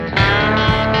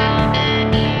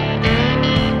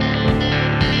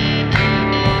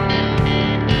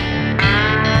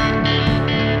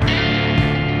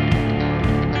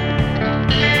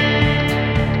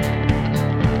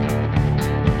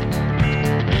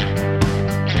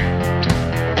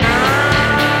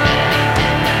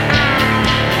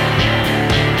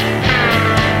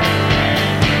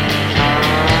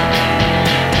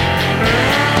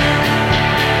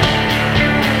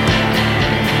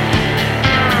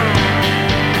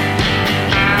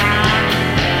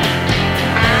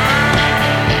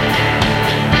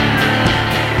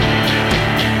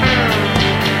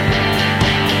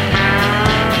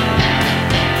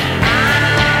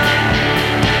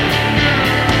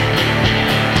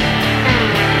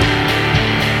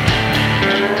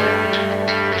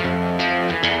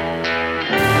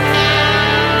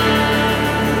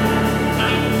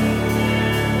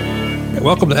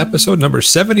welcome to episode number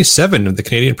 77 of the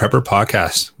Canadian Prepper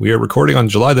Podcast. We are recording on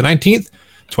July the 19th,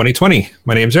 2020.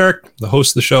 My name is Eric, the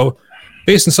host of the show.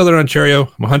 Based in Southern Ontario,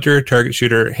 I'm a hunter, target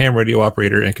shooter, ham radio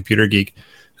operator, and computer geek.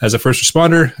 As a first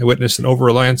responder, I witnessed an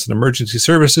over-reliance on emergency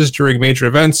services during major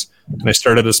events, and I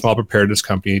started a small preparedness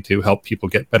company to help people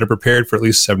get better prepared for at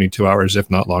least 72 hours, if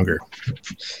not longer.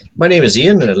 My name is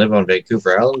Ian, and I live on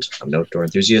Vancouver Island. I'm an outdoor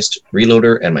enthusiast,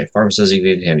 reloader, and my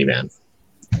farm-designated handyman.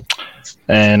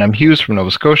 And I'm Hughes from Nova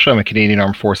Scotia. I'm a Canadian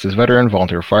Armed Forces veteran,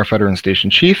 volunteer firefighter and station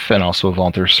chief, and also a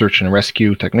volunteer search and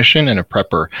rescue technician and a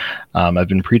prepper. I've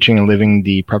been preaching and living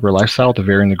the prepper lifestyle to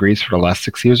varying degrees for the last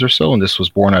 6 years or so, and this was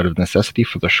born out of necessity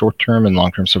for the short-term and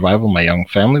long-term survival of my young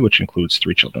family, which includes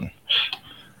 3 children.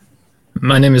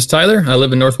 My name is Tyler. I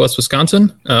live in Northwest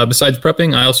Wisconsin. Besides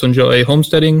prepping, I also enjoy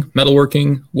homesteading,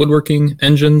 metalworking, woodworking,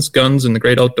 engines, guns, and the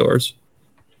great outdoors.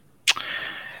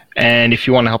 And if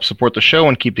you want to help support the show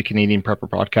and keep the Canadian Prepper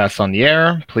Podcast on the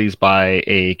air, please buy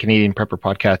a Canadian Prepper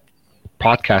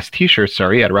Podcast t-shirt,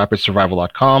 at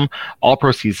rapidsurvival.com. All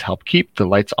proceeds help keep the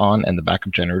lights on and the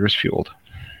backup generators fueled.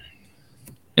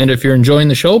 And if you're enjoying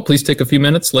the show, please take a few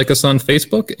minutes, like us on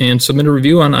Facebook, and submit a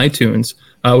review on iTunes.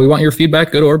 We want your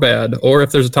feedback, good or bad. Or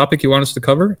if there's a topic you want us to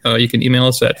cover, you can email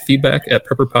us at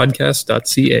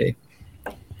feedback@prepperpodcast.ca.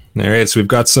 All right, so we've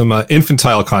got some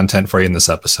infantile content for you in this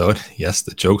episode. Yes,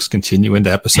 the jokes continue into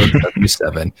episode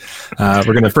 77. We're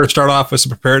going to first start off with some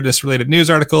preparedness-related news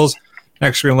articles.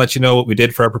 Next, we're going to let you know what we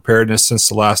did for our preparedness since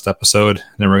the last episode. And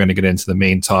then we're going to get into the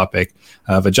main topic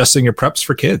of adjusting your preps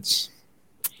for kids.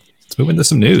 Let's move into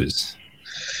some news.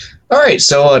 All right,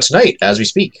 so tonight, as we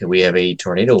speak, we have a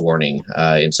tornado warning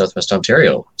in southwest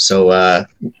Ontario. So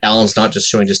Alan's not just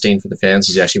showing disdain for the fans.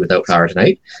 He's actually without power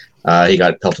tonight. He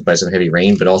got pelted by some heavy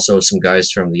rain, but also some guys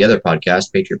from the other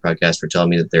podcast, Patriot Podcast, were telling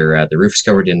me that the roof is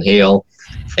covered in hail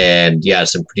and,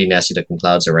 some pretty nasty-looking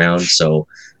clouds around. So,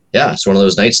 it's one of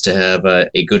those nights to have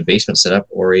a good basement set up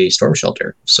or a storm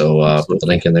shelter. So we'll put the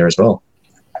link in there as well.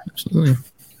 Absolutely.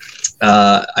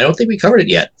 I don't think we covered it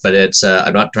yet, but it's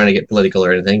I'm not trying to get political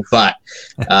or anything, but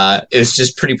it was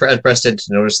just pretty unprecedented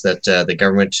to notice that the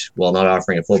government, while not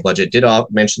offering a full budget, did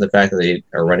mention the fact that they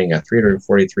are running a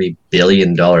 $343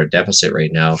 billion deficit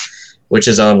right now, which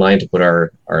is on line to put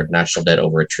our national debt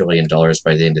over $1 trillion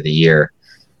by the end of the year.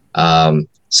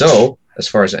 So as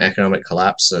far as an economic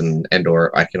collapse and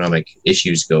or economic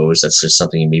issues goes, that's just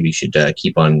something you maybe should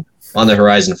keep on the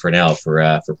horizon for now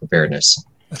for preparedness.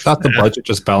 I thought the budget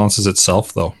just balances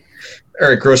itself, though.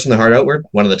 Or it grows from the heart outward.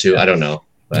 One of the two. I don't know.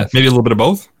 But, maybe a little bit of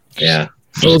both. Yeah.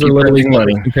 Those are literally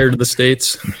money compared to the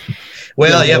States.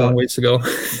 Well, yeah. Long ways to go.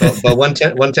 but one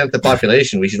tenth the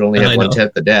population. We should only have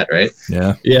 1/10 the debt, right?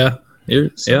 Yeah. Yeah. You're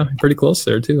pretty close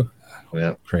there, too.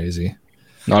 Yeah. Crazy.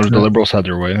 Not if the Liberals had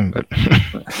their way, but...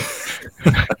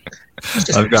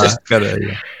 I've got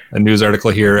a news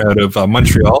article here out of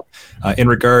Montreal in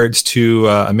regards to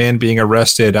a man being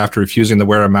arrested after refusing to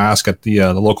wear a mask at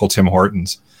the local Tim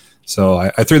Hortons. So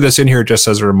I threw this in here just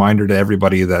as a reminder to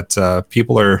everybody that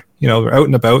people are, out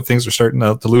and about. Things are starting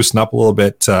to loosen up a little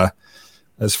bit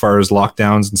as far as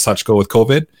lockdowns and such go with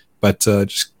COVID. But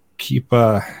just keep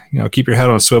your head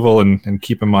on a swivel and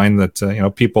keep in mind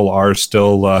that people are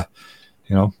still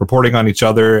reporting on each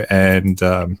other and.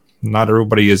 Not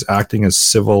everybody is acting as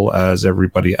civil as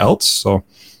everybody else. So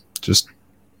just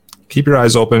keep your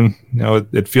eyes open.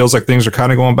 It feels like things are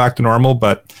kind of going back to normal,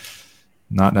 but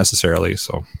not necessarily.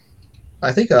 So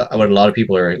I think when a lot of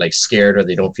people are like scared or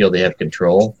they don't feel they have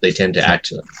control, they tend to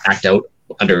act out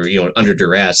under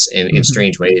duress in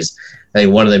strange ways. I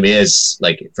think one of them is,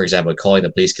 like, for example, calling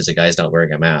the police because a guy's not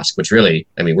wearing a mask, which really,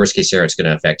 worst case scenario, it's going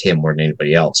to affect him more than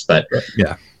anybody else. But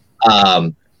yeah.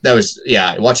 That was,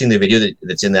 watching the video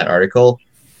that's in that article,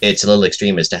 it's a little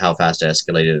extreme as to how fast it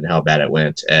escalated and how bad it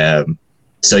went. Never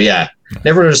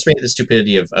underestimate the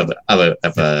stupidity of a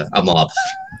mob.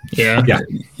 Yeah.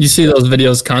 You see those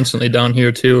videos constantly down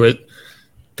here, too.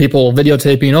 People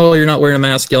videotaping, you're not wearing a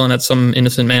mask, yelling at some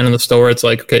innocent man in the store. It's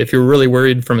like, okay, if you're really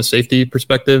worried from a safety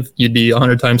perspective, you'd be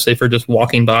 100 times safer just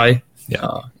walking by.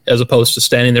 As opposed to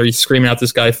standing there screaming at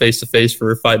this guy face to face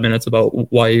for 5 minutes about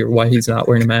why he's not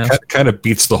wearing a mask. That kind of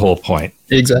beats the whole point.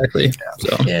 Exactly.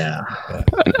 Yeah.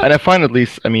 And I find, at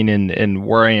least, in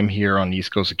where I am here on the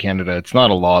East Coast of Canada, it's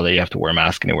not a law that you have to wear a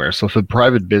mask anywhere. So if a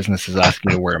private business is asking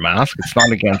you to wear a mask,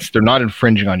 they're not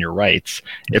infringing on your rights.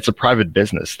 It's a private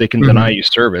business. They can deny you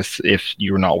service if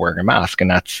you're not wearing a mask,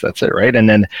 and that's it, right? And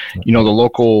then, the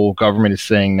local government is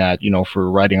saying that,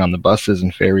 for riding on the buses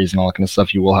and ferries and all that kind of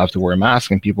stuff, you will have to wear a mask,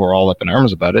 and people are all up in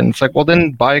arms about it. And it's like, well,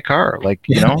 then buy a car,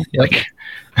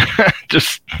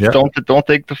 just don't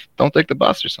take the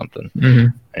bus or something.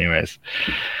 Anyways,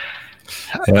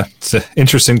 Yeah, it's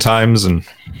interesting times, and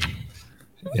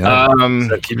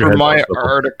for my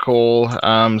article,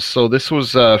 so this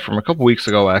was from a couple weeks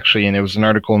ago, actually, and it was an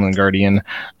article in The Guardian,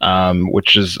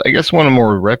 which is, I guess, one of the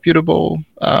more reputable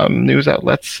news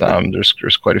outlets.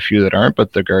 There's quite a few that aren't,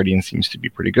 but The Guardian seems to be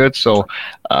pretty good. So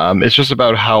it's just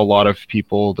about how a lot of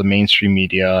people, the mainstream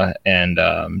media, and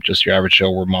just your average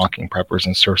Joe were mocking preppers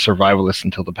and survivalists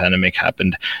until the pandemic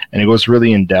happened. And it goes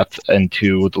really in depth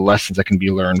into the lessons that can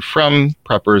be learned from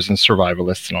preppers and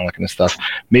survivalists and all that kind of stuff.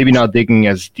 Maybe not digging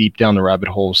as deep down the rabbit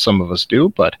hole some of us do,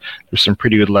 but there's some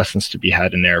pretty good lessons to be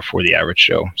had in there for the average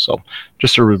Joe. So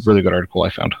just a really good article I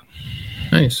found.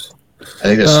 Nice. I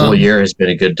think this whole year has been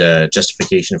a good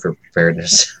justification for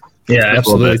preparedness. Yeah,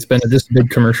 absolutely. It's been just a big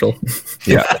commercial.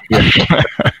 Yeah.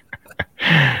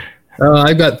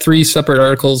 I've got 3 separate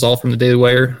articles, all from the Daily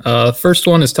Wire. First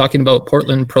one is talking about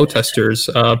Portland protesters.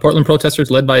 Portland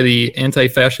protesters led by the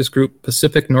anti-fascist group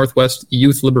Pacific Northwest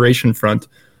Youth Liberation Front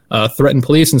threatened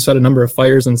police and set a number of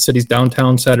fires in the city's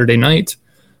downtown Saturday night.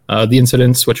 The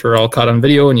incidents, which were all caught on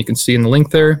video, and you can see in the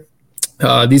link there,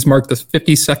 these mark the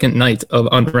 52nd night of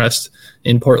unrest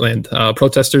in Portland.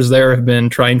 Protesters there have been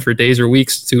trying for days or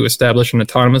weeks to establish an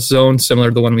autonomous zone similar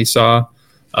to the one we saw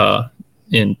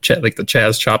in the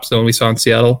Chaz Chop zone we saw in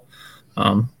Seattle.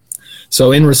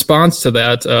 So in response to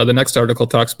that, the next article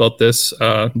talks about this.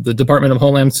 The Department of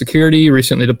Homeland Security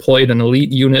recently deployed an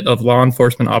elite unit of law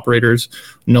enforcement operators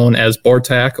known as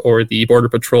BORTAC, or the Border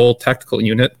Patrol Tactical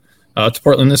Unit, to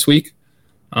Portland this week.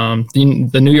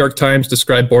 The New York Times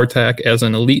described BORTAC as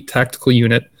an elite tactical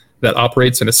unit that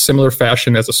operates in a similar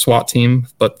fashion as a SWAT team,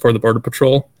 but for the Border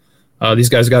Patrol. These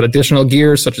guys got additional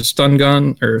gear such as stun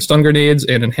grenades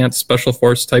and enhanced special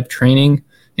force type training,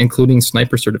 including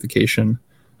sniper certification.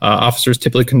 Officers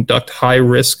typically conduct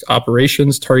high-risk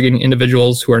operations targeting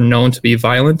individuals who are known to be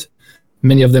violent,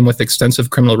 many of them with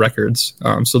extensive criminal records.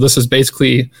 So this is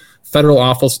basically federal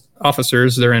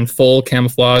officers. They're in full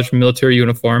camouflage military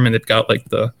uniform, and they've got like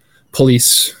the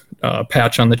police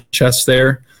patch on the chest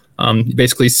there. You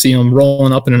basically see them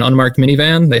rolling up in an unmarked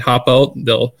minivan. They hop out.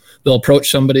 They'll approach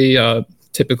somebody.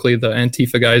 Typically, the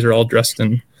Antifa guys are all dressed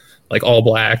in like all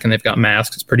black, and they've got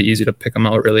masks. It's pretty easy to pick them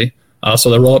out, really.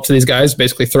 So they roll up to these guys,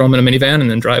 basically throw them in a minivan,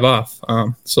 and then drive off.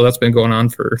 So that's been going on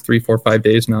for 3, 4, 5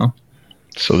 days now.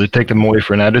 So they take them away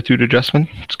for an attitude adjustment?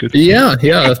 It's good. Yeah,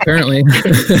 apparently.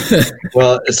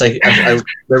 Well, it's like, I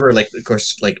remember, like, of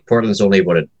course, like Portland's only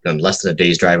less than a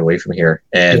day's drive away from here.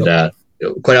 And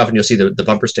quite often you'll see the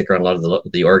bumper sticker on a lot of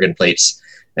the Oregon plates.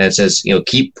 And it says,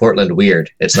 keep Portland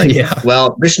weird. It's like,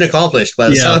 well, mission accomplished.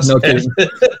 But no kidding.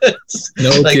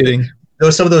 No kidding.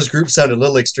 Some of those groups sound a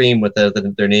little extreme with their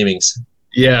namings.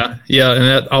 Yeah, and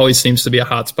that always seems to be a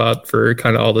hot spot for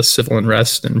kind of all the civil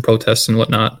unrest and protests and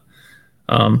whatnot.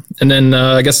 And then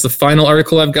I guess the final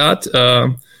article I've got,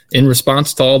 in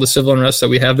response to all the civil unrest that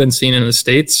we have been seeing in the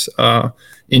States,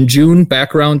 in June,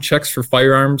 background checks for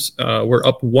firearms were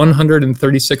up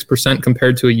 136%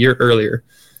 compared to a year earlier.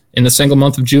 In the single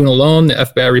month of June alone, the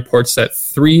FBI reports that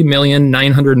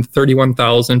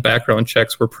 3,931,000 background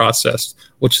checks were processed,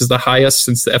 which is the highest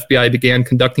since the FBI began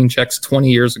conducting checks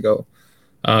 20 years ago.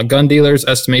 Gun dealers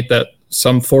estimate that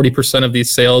some 40% of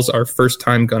these sales are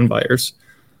first-time gun buyers.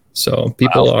 So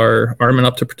people are arming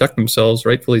up to protect themselves,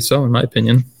 rightfully so, in my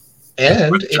opinion.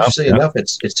 And interestingly enough, it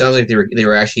sounds like they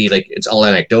were actually, like, it's all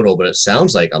anecdotal, but it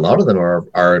sounds like a lot of them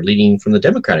are leaning from the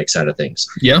Democratic side of things.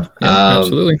 Yeah,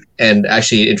 absolutely. And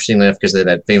actually, interestingly enough, because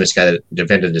that famous guy that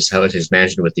defended his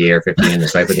mansion with the AR-15 and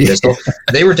his wife with the pistol,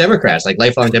 they were Democrats, like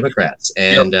lifelong Democrats.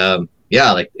 And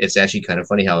like, it's actually kind of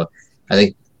funny how I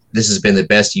think this has been the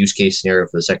best use case scenario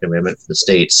for the Second Amendment for the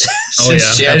states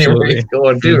since January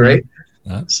going too, right?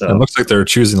 So it looks like they're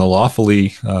choosing to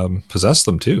lawfully possess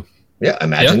them too. Yeah,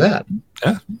 imagine that.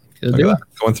 Yeah,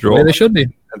 going through the way all they should be,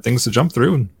 and things to jump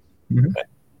through. And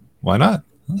why not?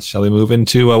 Shall we move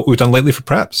into what we've done lately for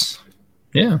preps?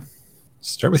 Yeah.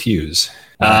 Start with Hughes.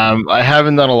 I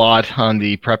haven't done a lot on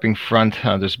the prepping front.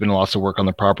 There's been lots of work on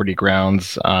the property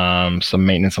grounds, some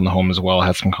maintenance on the home as well.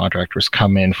 Had some contractors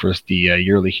come in for the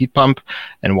yearly heat pump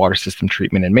and water system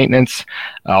treatment and maintenance.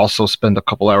 I also spent a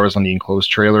couple hours on the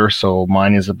enclosed trailer. So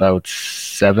mine is about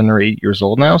 7 or 8 years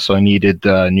old now. So I needed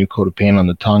a new coat of paint on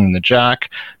the tongue and the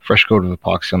jack, fresh coat of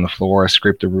epoxy on the floor. I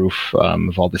scraped the roof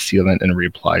of all the sealant and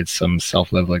reapplied some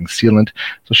self-leveling sealant.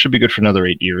 So it should be good for another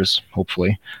 8 years,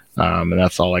 hopefully. And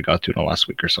that's all I got to in the last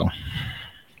week or so.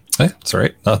 Hey, it's all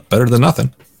right. Better than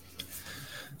nothing.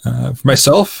 For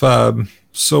myself,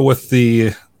 so with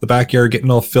the backyard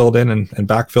getting all filled in and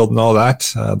backfilled and all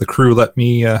that, the crew let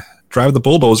me drive the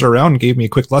bulldozer around and gave me a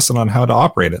quick lesson on how to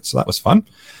operate it. So that was fun.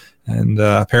 And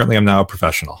apparently I'm now a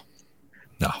professional.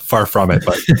 No, far from it.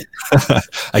 But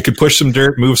I could push some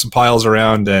dirt, move some piles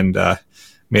around, and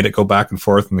made it go back and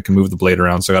forth, and I can move the blade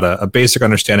around. So I got a basic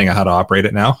understanding of how to operate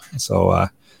it now. So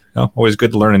always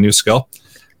good to learn a new skill.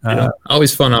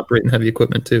 Always fun operating heavy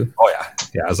equipment too. Oh yeah.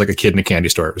 I was like a kid in a candy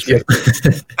store. It was great.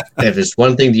 If there's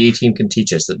one thing the A-team can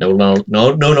teach us, that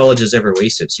no knowledge is ever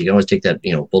wasted. So you can always take that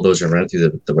bulldozer and run it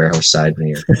through the warehouse side when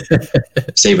you're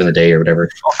saving the day or whatever.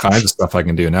 All kinds of stuff I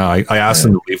can do now. I asked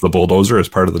them to leave the bulldozer as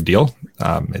part of the deal.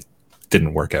 It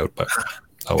didn't work out, but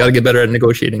got to get better at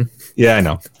negotiating. Yeah, I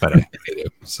know, but I do.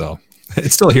 So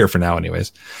it's still here for now,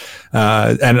 anyways.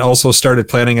 And also started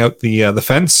planning out the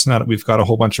fence. Now that we've got a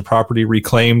whole bunch of property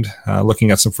reclaimed,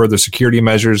 looking at some further security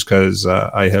measures, because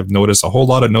I have noticed a whole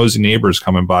lot of nosy neighbors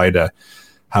coming by to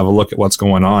have a look at what's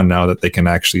going on now that they can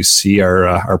actually see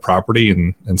our property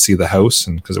and see the house,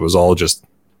 and because it was all just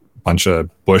a bunch of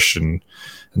bush and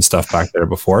stuff back there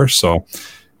before. So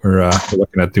we're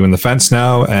looking at doing the fence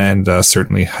now, and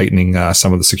certainly heightening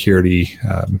some of the security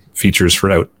features for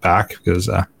out back, because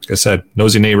like I said,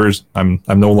 nosy neighbors. I'm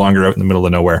no longer out in the middle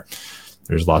of nowhere.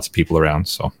 There's lots of people around,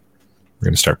 so we're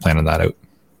going to start planning that out.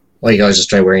 Well, you can always just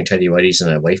try wearing tidy whities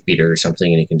and a wife beater or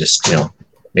something, and you can just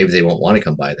maybe they won't want to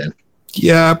come by then.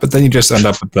 Yeah, but then you just end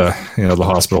up at the the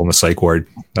hospital and the psych ward.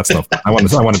 That's no fun. I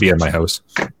want to be in my house.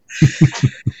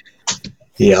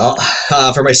 Yeah,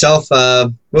 for myself,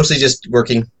 mostly just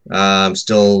working.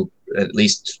 Still at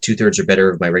least 2/3 or better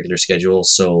of my regular schedule.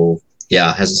 So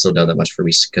yeah, hasn't slowed down that much for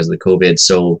me because of the COVID.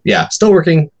 So yeah, still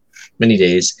working many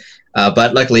days.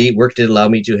 But luckily, work did allow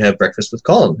me to have breakfast with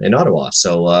Colin in Ottawa.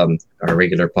 So our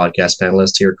regular podcast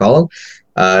panelist here, Colin,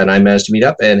 and I managed to meet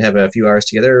up and have a few hours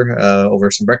together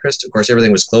over some breakfast. Of course,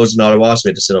 everything was closed in Ottawa, so we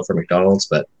had to sit out for McDonald's.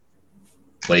 But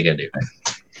what are you gonna do?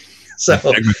 So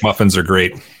Egg McMuffins are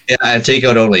great. Yeah, and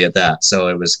takeout only at that. So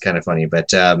it was kind of funny, but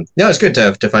it's good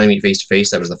to finally meet face to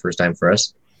face. That was the first time for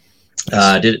us.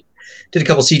 Did a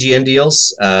couple CGN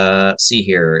deals. See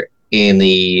here, in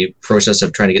the process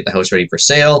of trying to get the house ready for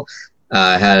sale.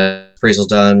 Had appraisals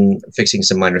done, fixing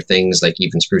some minor things like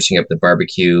even sprucing up the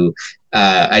barbecue.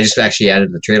 I just actually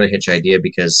added the trailer hitch idea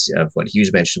because of what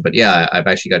Hughes mentioned. But yeah, I've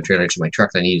actually got a trailer hitch in my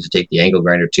truck that I needed to take the angle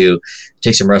grinder to,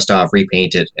 take some rust off,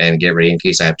 repaint it, and get ready in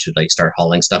case I have to start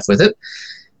hauling stuff with it.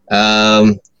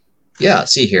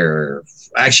 See here.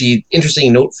 Actually,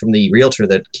 interesting note from the realtor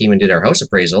that came and did our house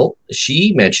appraisal.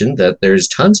 She mentioned that there's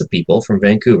tons of people from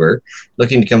Vancouver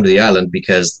looking to come to the island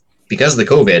because of the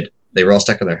COVID. They were all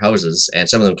stuck in their houses, and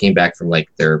some of them came back from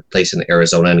their place in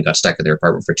Arizona and got stuck in their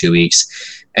apartment for 2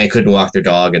 weeks and couldn't walk their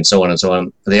dog and so on and so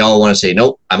on. They all want to say,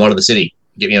 nope, I'm out of the city.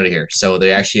 Get me out of here. So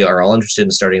they actually are all interested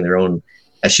in starting their own,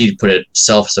 as she put it,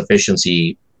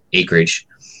 self-sufficiency acreage.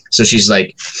 So she's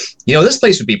like, this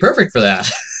place would be perfect for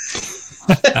that.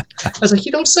 I was like,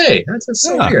 you don't say. That's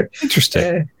so weird.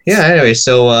 Interesting. Anyway,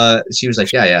 so she was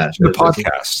like, yeah. The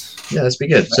podcast. Yeah, that'd be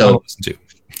good. So,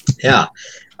 yeah.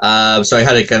 So I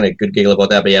had a kind of good giggle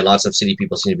about that, but yeah, lots of city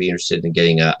people seem to be interested in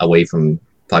getting away from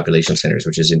population centers,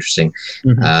 which is interesting.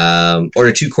 Mm-hmm.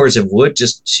 Ordered 2 cords of wood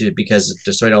because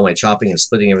despite all my chopping and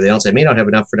splitting everything else, I may not have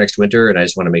enough for next winter, and I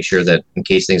just want to make sure that in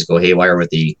case things go haywire with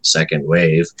the second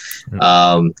wave,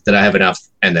 that I have enough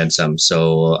and then some.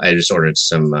 So I just ordered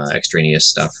some extraneous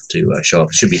stuff to show up.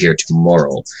 It should be here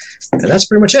tomorrow, and that's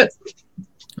pretty much it.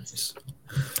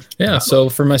 Yeah, so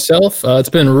for myself, it's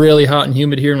been really hot and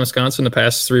humid here in Wisconsin the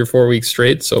past 3 or 4 weeks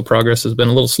straight, so progress has been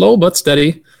a little slow but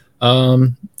steady.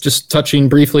 Just touching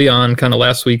briefly on kind of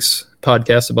last week's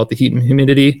podcast about the heat and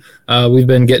humidity, we've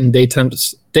been getting daytime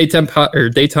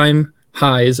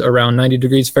highs around 90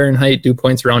 degrees Fahrenheit, dew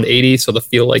points around 80, so the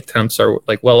feel-like temps are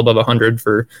well above 100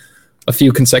 for a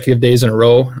few consecutive days in a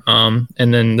row.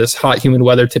 And then this hot, humid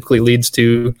weather typically leads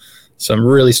to some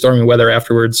really stormy weather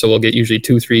afterwards. So we'll get usually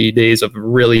 2-3 days of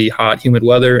really hot, humid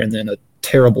weather and then a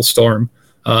terrible storm.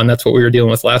 And that's what we were dealing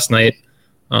with last night.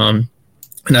 And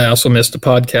I also missed a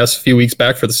podcast a few weeks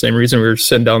back for the same reason. We were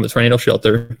sitting down in the tornado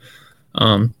shelter.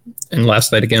 And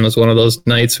last night, again, was one of those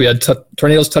nights. We had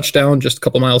tornadoes touch down just a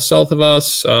couple miles south of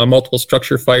us, multiple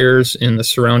structure fires in the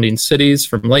surrounding cities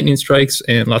from lightning strikes,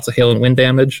 and lots of hail and wind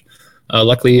damage.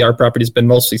 Luckily, our property's been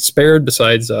mostly spared,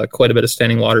 besides quite a bit of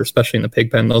standing water, especially in the pig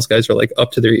pen. Those guys are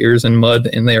up to their ears in mud,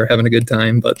 and they are having a good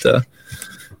time. But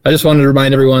I just wanted to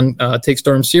remind everyone, take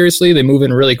storms seriously. They move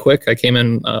in really quick. I came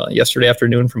in yesterday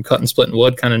afternoon from cutting, splitting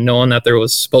wood, kind of knowing that there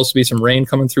was supposed to be some rain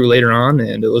coming through later on,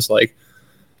 and it was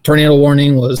tornado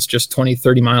warning was just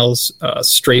 20-30 miles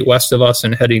straight west of us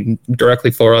and heading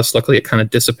directly for us. Luckily, it kind of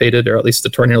dissipated, or at least the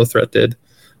tornado threat did,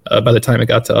 by the time it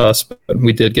got to us. But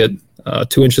we did get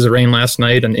 2 inches of rain last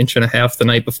night, 1.5 inches the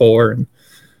night before, and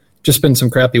just been some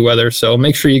crappy weather. So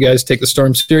make sure you guys take the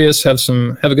storm serious. Have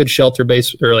a good shelter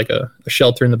base, or like a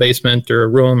shelter in the basement or a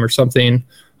room or something.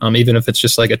 Even if it's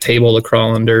just like a table to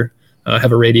crawl under.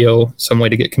 Have a radio, some way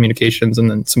to get communications, and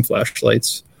then some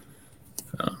flashlights.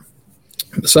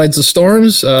 Besides the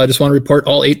storms, I just want to report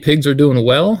all 8 pigs are doing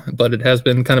well, but it has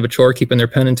been kind of a chore keeping their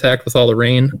pen intact with all the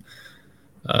rain.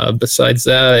 Besides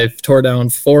that, I've tore down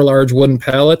 4 large wooden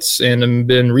pallets and have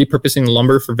been repurposing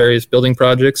lumber for various building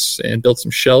projects and built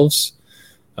some shelves.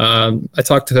 I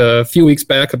talked a few weeks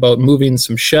back about moving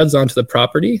some sheds onto the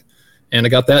property, and I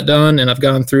got that done, and I've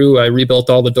gone through, I rebuilt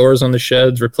all the doors on the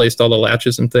sheds, replaced all the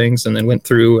latches and things, and then went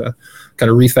through, kind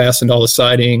of refastened all the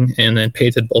siding, and then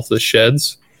painted both of the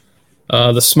sheds.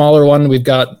 The smaller one we've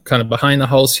got kind of behind the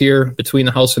house here, between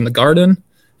the house and the garden,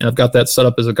 and I've got that set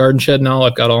up as a garden shed now.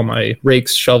 I've got all my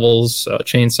rakes, shovels,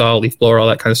 chainsaw, leaf blower, all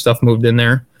that kind of stuff moved in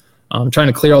there. I'm trying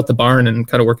to clear out the barn and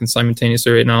kind of working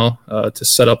simultaneously right now to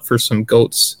set up for some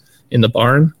goats in the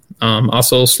barn.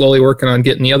 Also slowly working on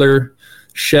getting the other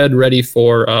shed ready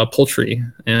for poultry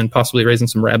and possibly raising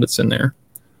some rabbits in there.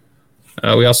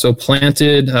 We also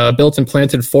built and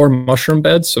planted 4 mushroom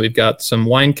beds. So we've got some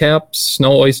wine caps,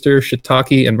 snow oyster,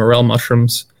 shiitake, and morel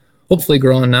mushrooms, hopefully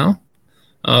growing now.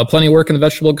 Plenty of work in the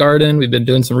vegetable garden. We've been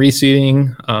doing some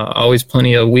reseeding, always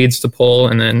plenty of weeds to pull,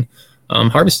 and then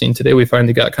harvesting. Today we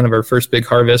finally got kind of our first big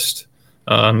harvest,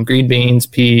 green beans,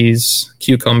 peas,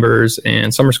 cucumbers,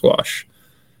 and summer squash.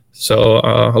 So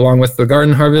along with the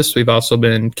garden harvest, we've also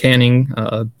been canning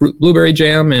blueberry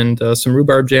jam and some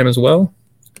rhubarb jam as well.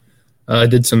 I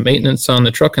did some maintenance on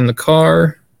the truck and the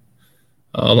car.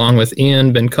 Along with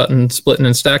Ian, been cutting, splitting,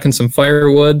 and stacking some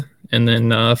firewood. And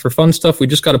then for fun stuff, we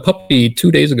just got a puppy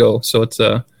 2 days ago. So it's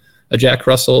a Jack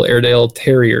Russell Airedale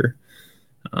Terrier.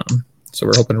 So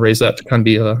we're hoping to raise that to kind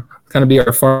of be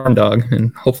our farm dog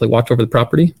and hopefully watch over the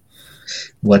property.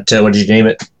 What did you name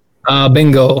it?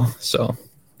 Bingo. So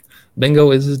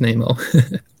Bingo is his name.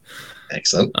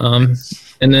 Excellent.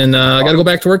 And then I got to go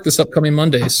back to work this upcoming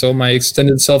Monday. So my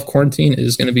extended self-quarantine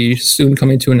is going to be soon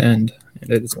coming to an end.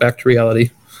 And it's back to reality.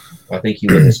 I think you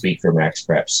wouldn't speak for Max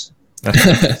Preps.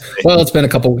 Well, it's been a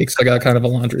couple of weeks. I got kind of a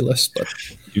laundry list, but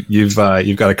you've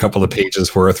got a couple of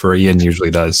pages worth where Ian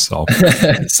usually does. So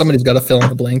somebody's got to fill in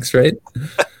the blanks, right?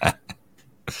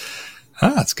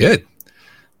 That's good.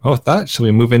 Well, with that, shall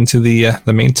we move into the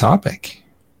main topic?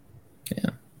 Yeah.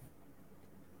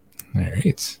 All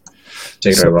right.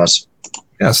 Take it away, Ross.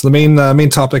 Yeah. So the main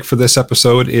topic for this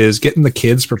episode is getting the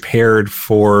kids prepared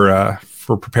for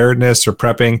preparedness or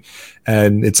prepping,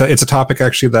 and it's a topic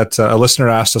actually that a listener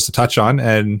asked us to touch on,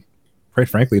 and quite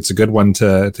frankly, it's a good one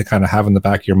to kind of have in the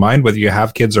back of your mind, whether you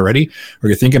have kids already or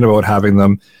you're thinking about having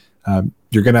them.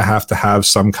 You're going to have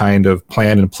some kind of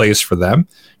plan in place for them.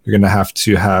 You're going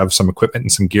to have some equipment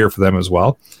and some gear for them as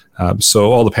well.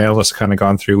 So all the panelists have kind of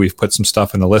gone through. We've put some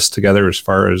stuff in the list together as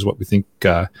far as what we think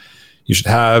you should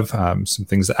have, some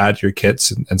things to add to your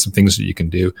kits, and some things that you can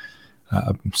do.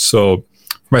 So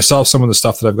for myself, some of the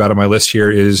stuff that I've got on my list here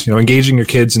is, engaging your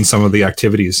kids in some of the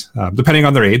activities, depending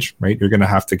on their age, right? You're going to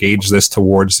have to gauge this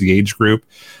towards the age group.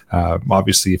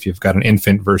 Obviously, if you've got an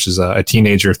infant versus a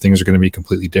teenager, things are going to be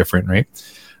completely different, right?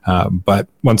 But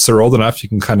once they're old enough, you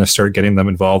can kind of start getting them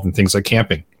involved in things like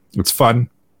camping. It's fun.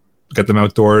 Get them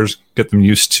outdoors, get them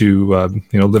used to,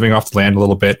 living off the land a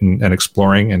little bit and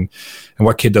exploring, and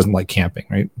what kid doesn't like camping,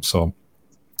 right? So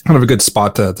kind of a good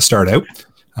spot to start out.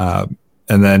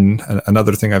 And then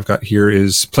another thing I've got here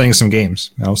is playing some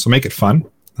games, so make it fun.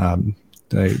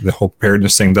 The whole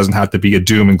preparedness thing doesn't have to be a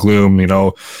doom and gloom,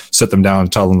 sit them down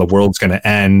and tell them the world's going to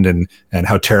end and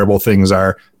how terrible things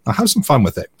are. Have some fun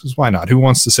with it, because why not? Who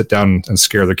wants to sit down and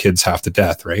scare their kids half to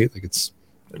death, right? Like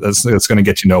that's going to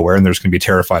get you nowhere, and they're just going to be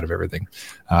terrified of everything.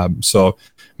 So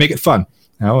make it fun.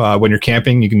 When you're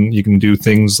camping, you can do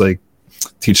things like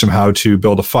teach them how to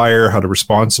build a fire, how to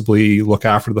responsibly look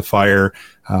after the fire,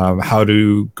 how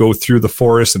to go through the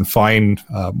forest and find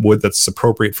wood that's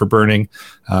appropriate for burning,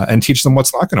 and teach them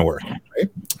what's not going to work. Right?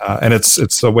 And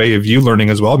it's a way of you learning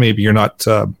as well. Maybe you're not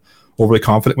overly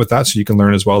confident with that, so you can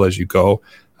learn as well as you go,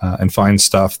 and find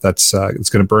stuff that's going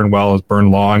to burn well,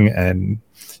 burn long, and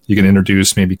you can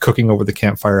introduce maybe cooking over the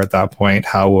campfire at that point,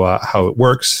 how it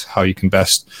works, how you can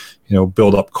best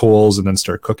build up coals and then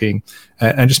start cooking,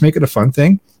 and just make it a fun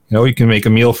thing. You can make a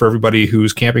meal for everybody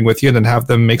who's camping with you, and then have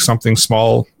them make something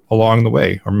small along the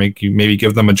way, or maybe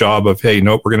give them a job of, hey,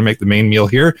 we're going to make the main meal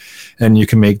here, and you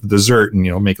can make the dessert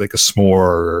and make like a s'more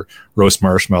or roast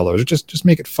marshmallows. Just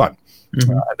make it fun.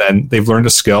 Mm-hmm. Then they've learned a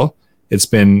skill. It's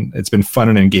been fun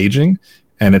and engaging,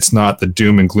 and it's not the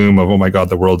doom and gloom of, oh my God,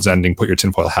 the world's ending, put your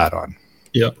tinfoil hat on.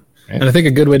 Yeah. And I think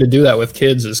a good way to do that with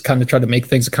kids is kind of try to make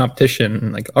things a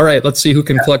competition. Like, all right, let's see who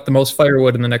can collect the most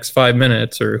firewood in the next 5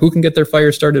 minutes, or who can get their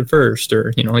fire started first,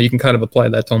 or, you know, you can kind of apply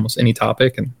that to almost any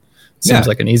topic. And it seems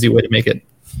like an easy way to make it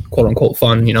quote unquote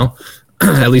fun, you know,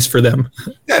 at least for them.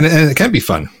 Yeah, and it can be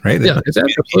fun, right? Yeah, it's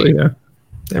absolutely, yeah.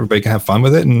 Everybody can have fun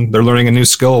with it, and they're learning a new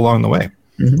skill along the way.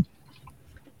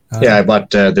 Mm-hmm. Yeah, I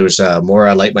bought, there was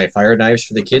more Light My Fire knives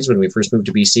for the kids when we first moved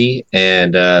to BC.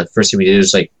 And first thing we did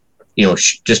was like, you know,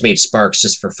 just made sparks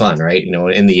just for fun, right? You know,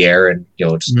 in the air and, you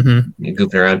know, just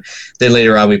goofing around. Then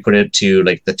later on, we put it to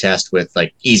like the test with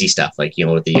like easy stuff, like, you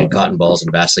know, with the cotton balls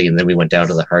and Vaseline. And then we went down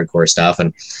to the hardcore stuff.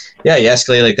 And yeah, you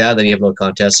escalate like that. Then you have little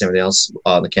contests and everything else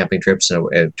on the camping trips.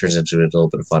 And it turns into a little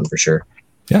bit of fun for sure.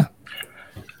 Yeah.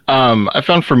 I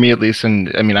found for me at least,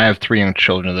 and I mean, I have 3 young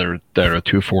children that are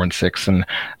 2, 4, and 6, and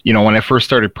you know, when I first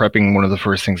started prepping, one of the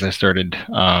first things I started,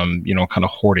 you know, kind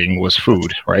of hoarding was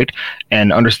food, right?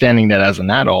 And understanding that as an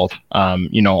adult,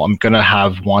 you know, I'm gonna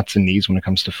have wants and needs when it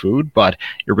comes to food, but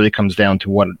it really comes down to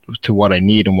what I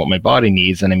need and what my body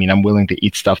needs. And I mean, I'm willing to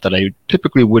eat stuff that I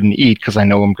typically wouldn't eat because I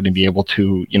know I'm going to be able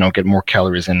to, you know, get more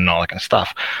calories in and all that kind of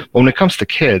stuff. But when it comes to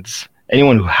kids,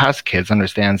 anyone who has kids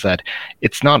understands that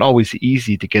it's not always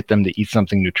easy to get them to eat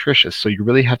something nutritious. So you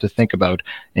really have to think about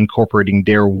incorporating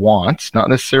their wants, not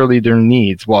necessarily their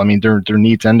needs. Well, I mean, their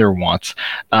needs and their wants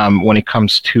when it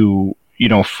comes to, you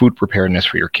know, food preparedness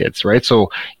for your kids, right? So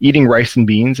eating rice and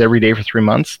beans every day for 3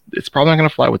 months, it's probably not going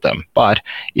to fly with them. But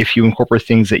if you incorporate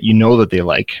things that you know that they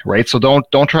like, right? So don't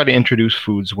try to introduce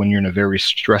foods when you're in a very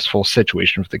stressful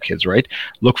situation with the kids, right?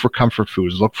 Look for comfort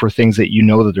foods. Look for things that you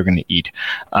know that they're going to eat.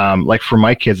 Like for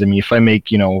my kids, I mean, if I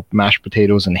make, you know, mashed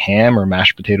potatoes and ham or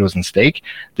mashed potatoes and steak,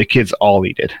 the kids all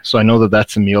eat it. So I know that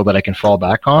that's a meal that I can fall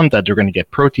back on, that they're going to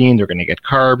get protein, they're going to get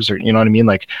carbs, or, you know what I mean?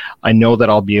 Like, I know that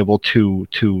I'll be able to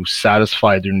satisfy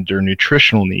their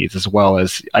nutritional needs, as well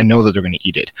as I know that they're going to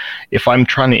eat it. If I'm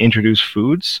trying to introduce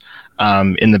foods,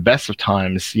 in the best of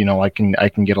times, you know, I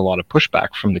can get a lot of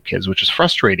pushback from the kids, which is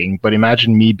frustrating. But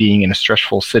imagine me being in a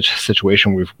stressful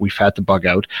situation where we've had to bug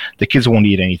out. The kids won't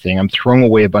eat anything. I'm throwing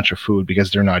away a bunch of food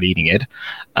because they're not eating it.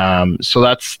 So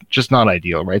that's just not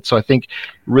ideal, right? So I think it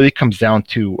really comes down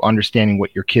to understanding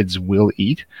what your kids will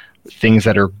eat, things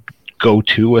that are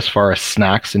go-to as far as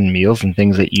snacks and meals and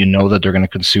things that you know that they're going to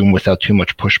consume without too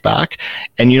much pushback.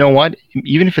 And you know what?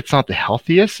 Even if it's not the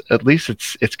healthiest, at least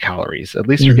it's calories. At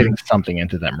least you're getting something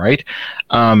into them, right?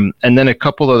 And then a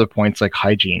couple other points like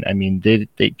hygiene. I mean,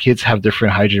 kids have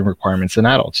different hygiene requirements than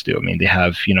adults do. I mean, they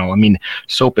have, you know, I mean,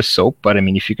 soap is soap, but I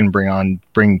mean, if you can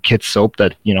bring kids soap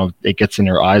that, you know, it gets in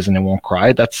their eyes and they won't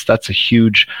cry, that's a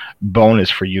huge bonus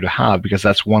for you to have, because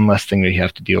that's one less thing that you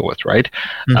have to deal with, right?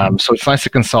 So it's nice to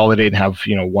consolidate and have,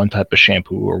 you know, one type of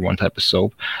shampoo or one type of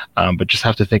soap, but just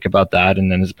have to think about that.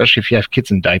 And then especially if you have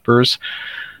kids in diapers,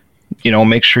 you know,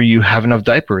 make sure you have enough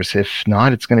diapers. If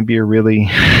not, it's going to be a really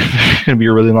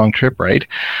long trip, right?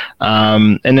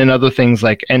 And then other things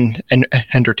like and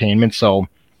entertainment. So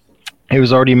it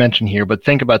was already mentioned here, but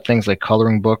think about things like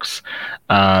coloring books,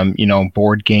 you know,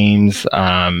 board games.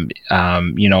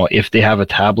 You know, if they have a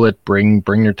tablet, bring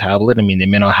your tablet. I mean, they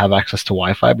may not have access to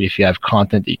Wi-Fi, but if you have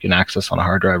content that you can access on a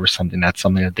hard drive or something, that's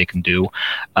something that they can do.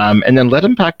 And then let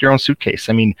them pack their own suitcase.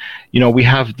 I mean, you know, we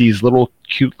have these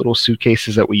cute little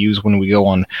suitcases that we use when we go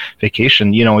on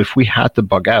vacation. You know, if we had to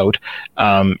bug out,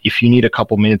 if you need a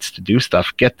couple minutes to do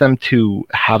stuff, get them to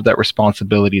have that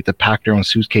responsibility to pack their own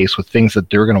suitcase with things that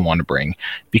they're going to want to bring,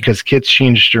 because kids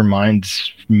change their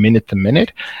minds minute to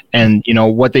minute. And, you know,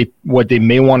 what they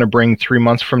may want to bring 3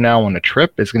 months from now on a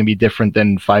trip is going to be different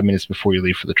than 5 minutes before you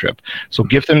leave for the trip. So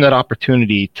give them that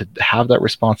opportunity to have that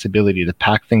responsibility to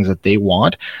pack things that they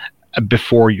want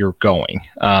before you're going.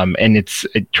 And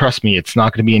trust me, it's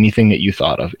not going to be anything that you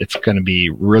thought of. It's going to be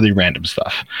really random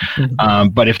stuff.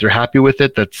 But if they're happy with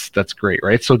it, that's great,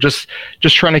 right? So just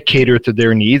trying to cater to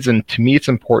their needs. And to me, it's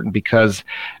important because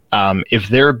if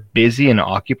they're busy and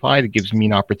occupied, it gives me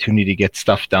an opportunity to get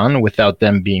stuff done without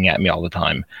them being at me all the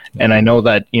time. And I know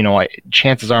that, you know,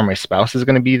 chances are my spouse is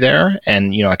going to be there,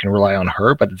 and, you know, I can rely on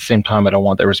her, but at the same time, I don't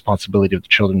want that responsibility of the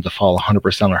children to fall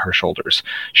 100% on her shoulders.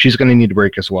 She's going to need a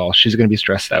break as well. She's going to be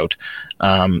stressed out.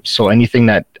 So anything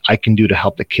that I can do to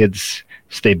help the kids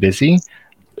stay busy,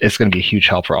 it's going to be a huge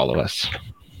help for all of us.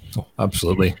 Oh,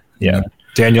 absolutely. Yeah.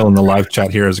 Daniel in the live chat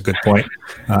here has a good point.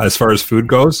 As far as food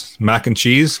goes, mac and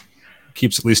cheese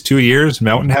keeps at least 2 years.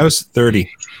 Mountain House, 30.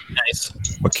 Nice.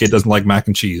 What kid doesn't like mac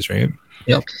and cheese, right?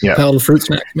 Yep. Yeah. Paddle fruit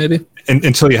snacks, maybe.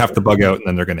 Until you have to bug out, and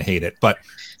then they're going to hate it. But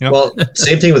Well,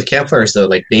 same thing with campfires though.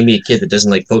 Like maybe a kid that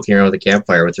doesn't like poking around with a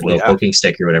campfire with their little poking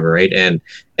stick or whatever, right? And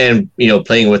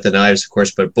playing with the knives, of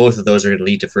course. But both of those are going to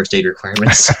lead to first aid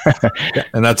requirements.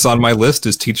 And that's on my list,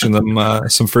 is teaching them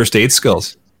some first aid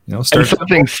skills. And some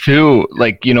things too,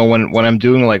 like, when I'm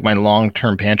doing like my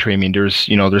long-term pantry, I mean, there's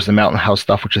the Mountain House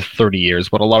stuff, which is 30 years,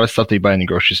 but a lot of stuff that you buy in the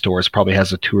grocery stores probably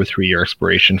has a 2 or 3 year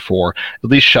expiration for at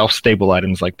least shelf-stable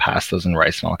items like pastas and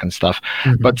rice and all that kind of stuff.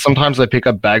 Mm-hmm. But sometimes I pick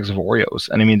up bags of Oreos,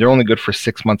 and I mean, they're only good for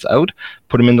 6 months out.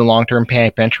 Put them in the long-term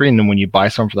pantry, and then when you buy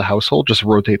some for the household, just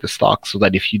rotate the stock so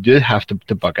that if you did have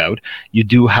to bug out, you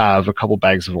do have a couple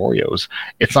bags of Oreos.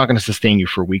 It's not going to sustain you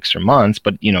for weeks or months,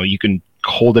 but you can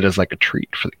hold it as like a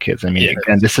treat for the kids. I mean,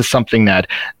 again, this is something that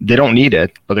they don't need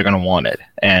it, but they're going to want it.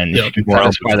 And if you can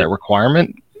satisfy that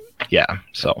requirement,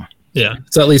 it's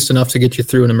at least enough to get you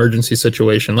through an emergency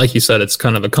situation. Like you said, it's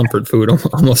kind of a comfort food,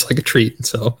 almost like a treat.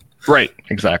 So right,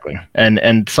 exactly.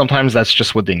 And sometimes that's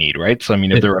just what they need, right? So I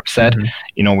mean, if they're upset,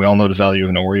 we all know the value of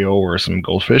an Oreo or some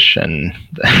goldfish, and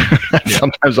that's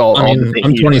sometimes all. I mean,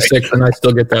 I'm 26 and I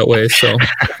still get that way. So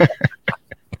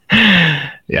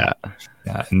yeah.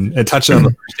 Yeah, and touching on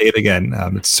the first aid again,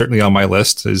 it's certainly on my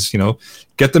list. Is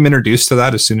get them introduced to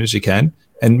that as soon as you can,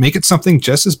 and make it something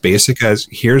just as basic as,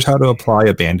 here's how to apply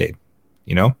a Band-Aid.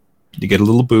 You get a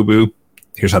little boo-boo,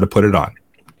 here's how to put it on,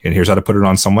 and here's how to put it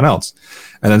on someone else,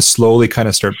 and then slowly kind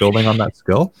of start building on that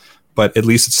skill. But at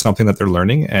least it's something that they're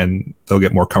learning, and they'll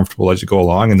get more comfortable as you go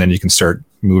along, and then you can start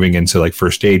moving into like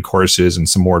first aid courses and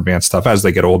some more advanced stuff as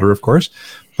they get older, of course.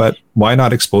 But why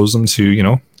not expose them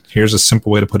to here's a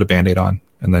simple way to put a Band-Aid on,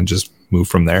 and then just move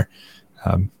from there.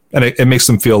 And it makes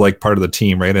them feel like part of the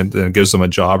team, right? And it gives them a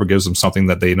job or gives them something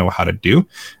that they know how to do,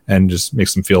 and just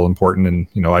makes them feel important.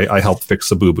 And, I help fix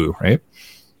the boo-boo, right?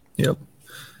 Yep.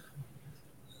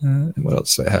 And what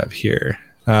else do I have here?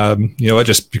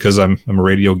 Just because I'm a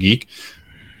radio geek,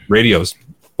 radios.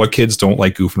 What kids don't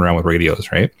like goofing around with radios,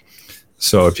 right?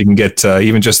 So if you can get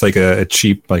even just like a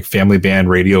cheap like family band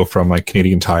radio from like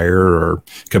Canadian Tire or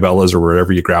Cabela's or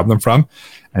wherever you grab them from,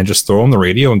 and just throw them the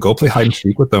radio and go play hide and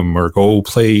seek with them, or go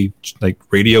play like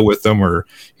radio with them, or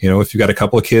if you got a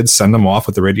couple of kids, send them off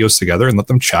with the radios together and let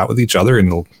them chat with each other,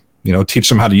 and they'll teach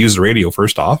them how to use the radio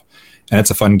first off. And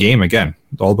it's a fun game. Again,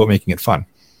 it's all about making it fun.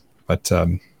 But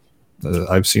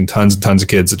I've seen tons and tons of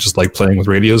kids that just like playing with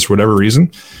radios for whatever reason.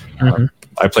 Mm-hmm.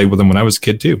 I played with them when I was a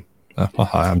kid too.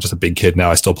 I'm just a big kid now.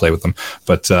 I still play with them,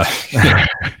 but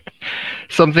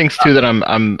some things too that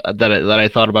that I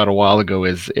thought about a while ago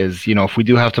is if we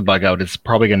do have to bug out, it's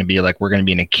probably going to be like we're going to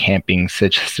be in a camping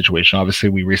situation. Obviously,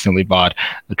 we recently bought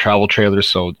the travel trailer,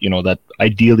 so that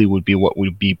ideally would be what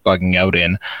we'd be bugging out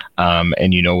in, and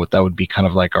that would be kind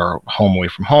of like our home away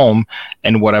from home.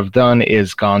 And what I've done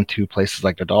is gone to places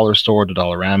like the dollar store, the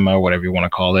Dollarama, whatever you want to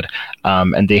call it,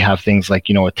 and they have things like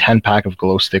a 10-pack of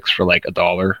glow sticks for like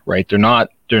 $1, right? They're not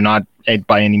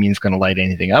by any means going to light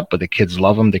anything up, but the kids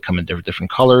love them. They come in different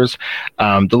colors.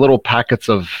 The little packets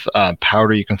of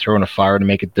powder you can throw in a fire to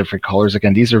make it different colors.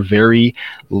 Again, these are very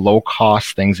low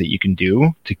cost things that you can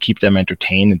do to keep them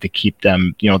entertained and to keep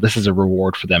them, this is a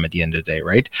reward for them at the end of the day,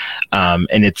 right?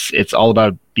 And it's all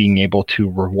about being able to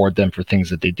reward them for things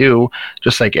that they do,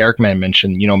 just like Eric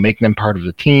mentioned, making them part of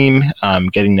the team,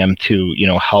 getting them to,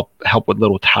 help with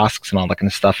little tasks and all that kind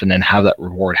of stuff, and then have that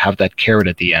reward, have that carrot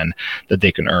at the end that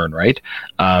they can earn, right?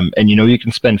 And you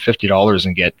can spend $50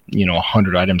 and get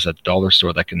 100 items at the dollar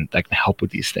store that can help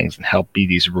with these things and help be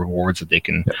these rewards that they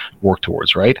can work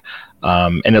towards, right?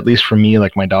 And at least for me,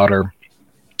 like my daughter,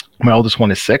 my oldest one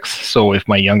is 6, so if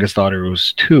my youngest daughter,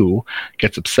 who's 2,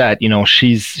 gets upset,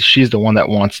 she's the one that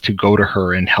wants to go to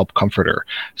her and help comfort her.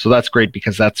 So that's great,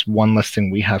 because that's one less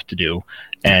thing we have to do,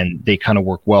 and they kind of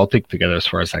work well together as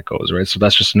far as that goes, right? So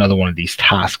that's just another one of these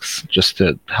tasks, just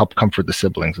to help comfort the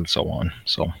siblings and so on.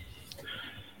 So yeah,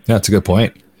 that's a good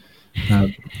point.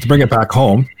 To bring it back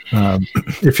home,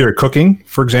 if you're cooking,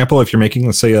 for example, if you're making,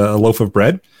 let's say, a loaf of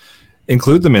bread,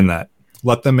 include them in that.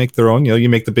 Let them make their own. You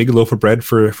make the big loaf of bread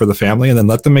for the family, and then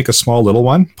let them make a small little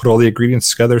one. Put all the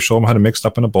ingredients together, show them how to mix it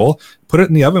up in a bowl, put it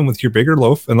in the oven with your bigger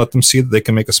loaf, and let them see that they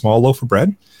can make a small loaf of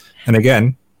bread. And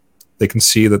again, they can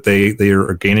see that they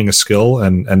are gaining a skill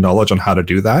and knowledge on how to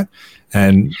do that.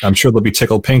 And I'm sure they'll be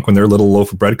tickled pink when their little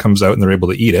loaf of bread comes out and they're able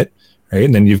to eat it, right?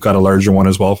 And then you've got a larger one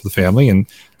as well for the family, and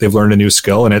they've learned a new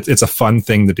skill, and it's a fun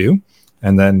thing to do.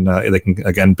 And then they can,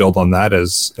 again, build on that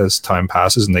as time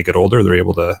passes and they get older. They're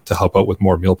able to help out with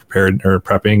more meal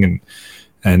prepping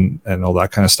and all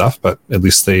that kind of stuff. But at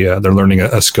least they're learning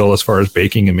a skill as far as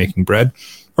baking and making bread.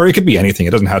 Or it could be anything.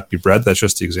 It doesn't have to be bread. That's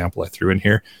just the example I threw in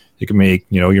here. You can make,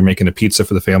 you're making a pizza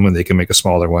for the family. They can make a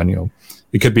smaller one.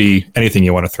 It could be anything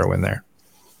you want to throw in there.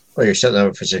 Well, you're setting them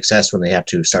up for success when they have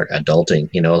to start adulting.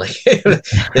 Like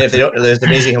if they don't, it's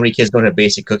amazing how many kids don't have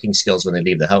basic cooking skills when they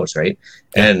leave the house, right?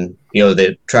 Yeah. And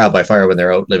they trial by fire when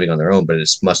they're out living on their own, but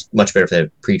it's much better if they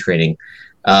have pre-training.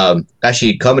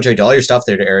 Actually, commentary to all your stuff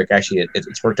there, to Eric. Actually,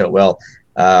 it's worked out well.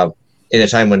 In a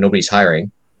time when nobody's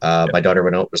hiring, my daughter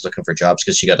was looking for jobs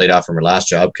because she got laid off from her last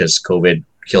job because COVID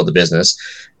killed the business,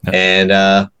 and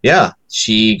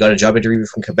she got a job interview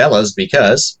from Cabela's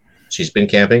because she's been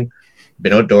camping,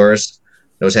 been outdoors,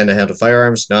 knows how to handle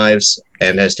firearms, knives,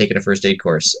 and has taken a first aid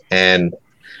course. And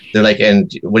they're like,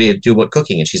 and what do you do about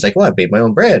cooking? And she's like, well, I made my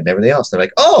own bread and everything else. They're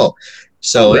like, oh,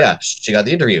 so yeah, she got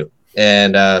the interview.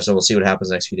 And so we'll see what happens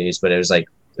the next few days. But it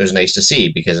was nice to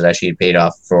see because it actually paid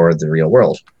off for the real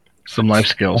world. Some life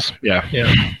skills. Yeah.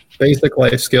 Basic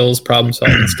life skills, problem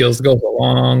solving skills go a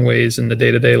long ways in the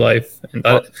day-to-day life. And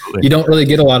you don't really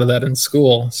get a lot of that in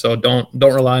school. So don't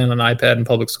rely on an iPad in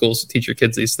public schools to teach your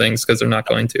kids these things because they're not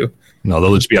going to. No,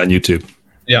 they'll just be on YouTube.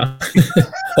 Yeah.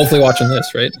 Hopefully watching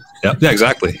this, right? Yeah,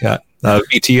 exactly. Yeah.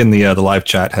 VT in the live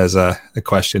chat has a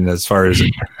question as far as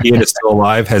Ian is still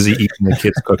alive. Has he eaten the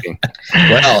kids' cooking?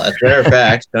 Well, as a matter of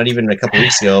fact, not even a couple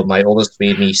weeks ago, my oldest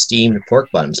made me steamed pork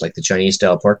buns, like the Chinese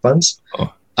style pork buns.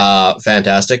 Oh.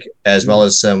 Fantastic, as well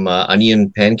as some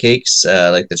onion pancakes,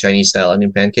 like the Chinese style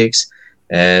onion pancakes.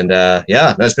 And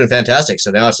that's been fantastic.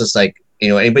 So now it's just like,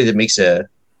 anybody that makes a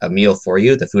meal for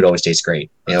you, the food always tastes great,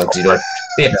 because you don't have to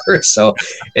pay for it. So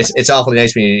it's awfully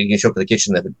nice when you can show up at the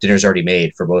kitchen that the dinner's already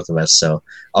made for both of us. So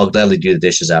I'll gladly do the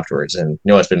dishes afterwards. And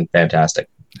it's been fantastic.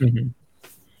 Mm-hmm.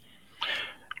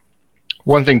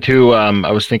 One thing too,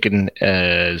 I was thinking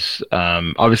is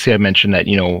obviously I mentioned that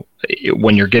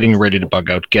when you're getting ready to bug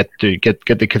out, get the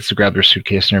kids to grab their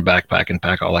suitcase and their backpack and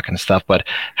pack all that kind of stuff, but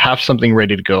have something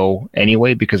ready to go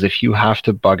anyway, because if you have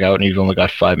to bug out and you've only got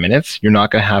 5 minutes, you're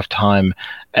not going to have time.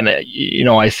 And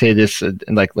I say this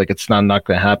like it's not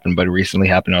going to happen, but it recently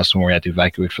happened to us when we had to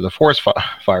evacuate for the forest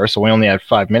fire. So we only had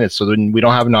 5 minutes. So then we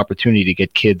don't have an opportunity to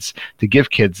give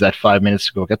kids that 5 minutes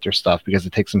to go get their stuff because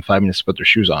it takes them 5 minutes to put their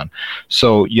shoes on.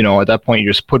 So, at that point, you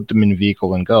just put them in the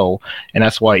vehicle and go. And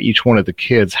that's why each one of the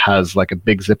kids has like a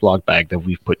big Ziploc bag that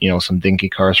we've put, some dinky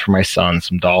cars for my son,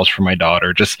 some dolls for my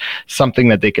daughter, just something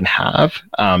that they can have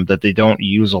that they don't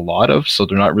use a lot of. So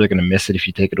they're not really going to miss it if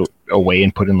you take it away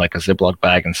and put in like a Ziploc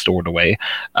bag and store it away.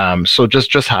 So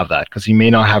just have that, because you may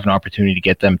not have an opportunity to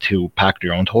get them to pack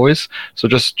their own toys. So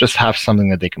just have something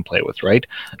that they can play with, right?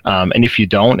 And if you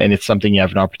don't, and it's something you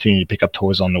have an opportunity to pick up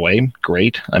toys on the way,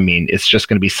 great. I mean, it's just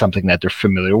going to be something that they're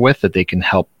familiar with that they can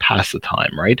help pass the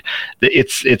time, right?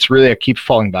 It's really, I keep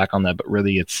falling back on that, but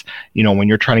really it's, when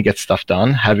you're trying to get stuff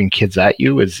done, having kids at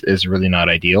you is really not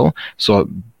ideal. So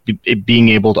being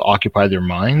able to occupy their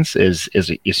minds is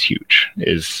huge.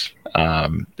 Is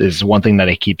one thing that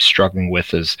I keep struggling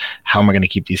with, is how am I going to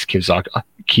keep these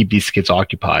kids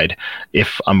occupied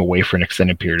if I'm away for an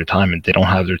extended period of time and they don't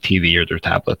have their TV or their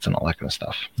tablets and all that kind of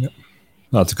stuff. Yep.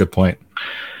 No, that's a good point.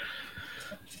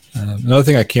 Another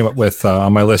thing I came up with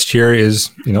on my list here is,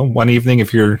 one evening,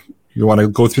 if you want to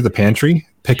go through the pantry,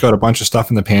 pick out a bunch of stuff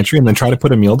in the pantry and then try to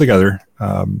put a meal together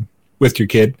with your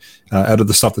kid out of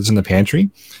the stuff that's in the pantry.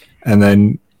 And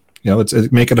then,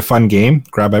 make it a fun game.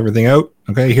 Grab everything out.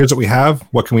 Okay, here's what we have.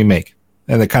 What can we make?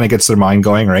 And it kind of gets their mind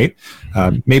going, right?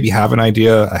 Maybe have an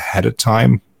idea ahead of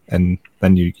time, and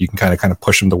then you can kind of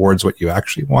push them towards what you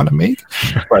actually want to make.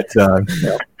 But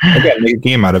again, make a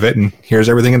game out of it. And here's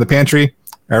everything in the pantry.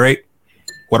 All right,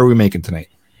 what are we making tonight?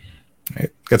 Right.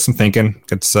 Get some thinking.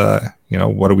 Get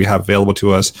what do we have available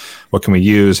to us? What can we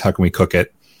use? How can we cook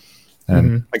it?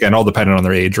 And again, all dependent on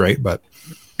their age, right? But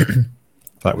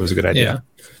that was a good idea. Yeah.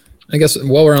 I guess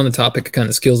while we're on the topic of kind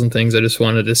of skills and things, I just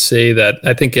wanted to say that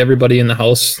I think everybody in the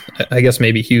house, I guess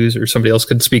maybe Hughes or somebody else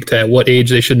could speak to at what age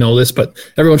they should know this, but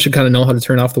everyone should kind of know how to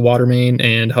turn off the water main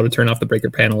and how to turn off the breaker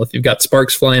panel. If you've got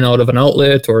sparks flying out of an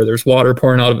outlet or there's water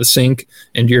pouring out of a sink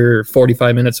and you're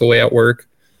 45 minutes away at work,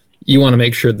 you want to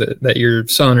make sure that your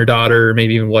son or daughter or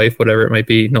maybe even wife, whatever it might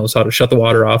be, knows how to shut the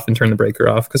water off and turn the breaker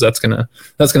off, because that's gonna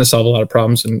solve a lot of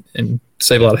problems and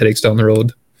save a lot of headaches down the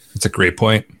road. That's a great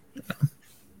point.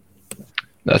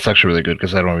 That's actually really good,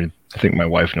 because I think my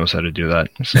wife knows how to do that.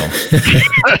 So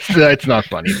it's not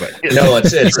funny, but no,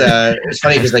 it's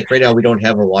funny because like right now we don't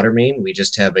have a water main. We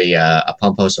just have a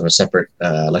pump house on a separate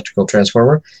electrical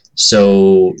transformer.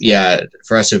 So yeah,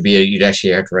 for us it would be you'd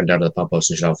actually have to run down to the pump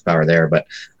house and shut off the power there. But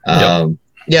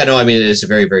it is a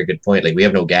very, very good point. Like we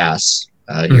have no gas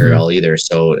here at all either,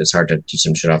 so it's hard to teach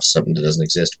them to shut off something that doesn't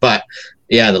exist. But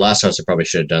yeah, the last house I probably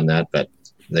should have done that, but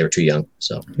they were too young.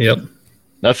 So yep.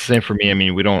 That's the same for me. I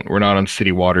mean, we're not on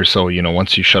city water, so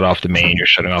once you shut off the main, you're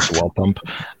shutting off the well pump.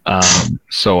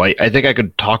 So I think I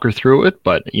could talk her through it,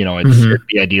 but it'd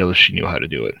be ideal if she knew how to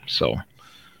do it. So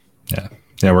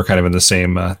yeah, we're kind of in the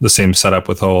same setup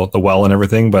with the well and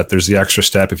everything, but there's the extra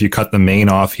step. If you cut the main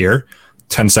off here,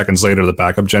 10 seconds later the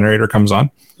backup generator comes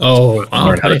on. Oh, wow,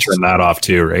 learn how to turn that off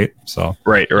too, right? So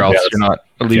right, or else you're not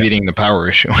alleviating the power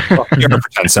issue. You're for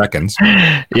 10 seconds.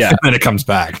 Yeah, and then it comes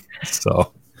back.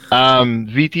 So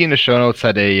VT in the show notes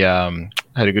had a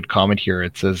good comment here.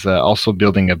 It says also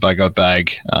building a bug out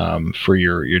bag for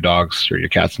your dogs or your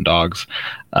cats and dogs.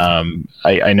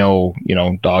 I know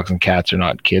dogs and cats are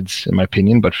not kids in my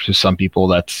opinion, but for some people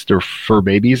they're fur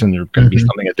babies and they're going to be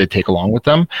something that they take along with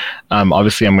them.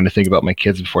 Obviously I'm going to think about my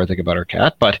kids before I think about our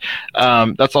cat, but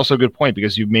that's also a good point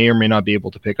because you may or may not be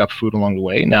able to pick up food along the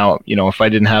way. Now if I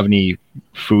didn't have any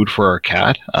food for our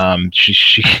cat,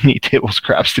 she can eat table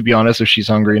scraps, to be honest, if she's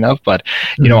hungry enough, but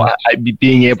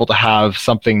being able to have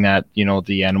something that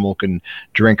the animal can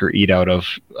drink or eat out of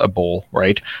a bowl,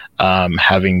 right?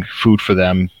 Having food for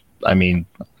them, I mean,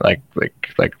 like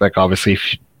obviously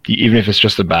even if it's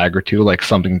just a bag or two, like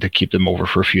something to keep them over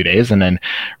for a few days. And then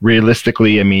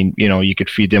realistically, I mean, you could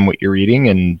feed them what you're eating,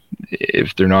 and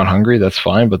if they're not hungry, that's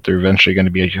fine, but they're eventually going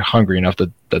to be hungry enough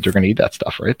that they're going to eat that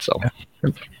stuff, right? So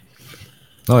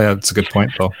oh yeah, that's a good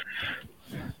point though.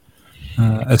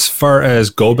 As far as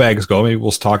go bags go, maybe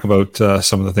we'll talk about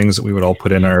some of the things that we would all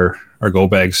put in our go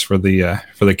bags for the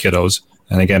kiddos.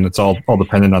 And again, it's all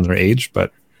dependent on their age.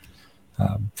 But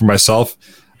for myself,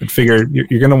 I'd figure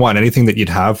you're going to want anything that you'd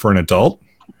have for an adult,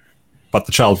 but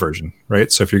the child version,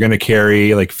 right? So if you're going to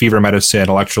carry like fever medicine,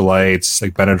 electrolytes,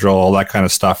 like Benadryl, all that kind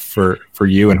of stuff for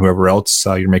you and whoever else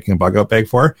you're making a bug out bag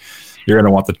for, you're going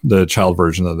to want the child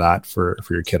version of that for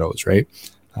your kiddos, right?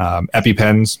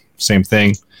 EpiPens, same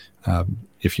thing.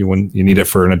 If you need it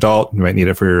for an adult, you might need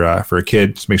it for a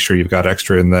kid. Just make sure you've got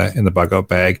extra in the bug out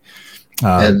bag.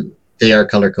 And they are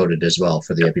color coded as well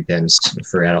for the EpiPens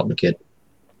for adult and kid.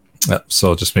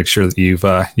 So just make sure that you've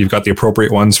got the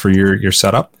appropriate ones for your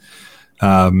setup.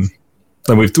 And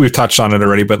we've touched on it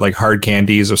already, but like hard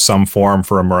candies of some form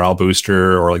for a morale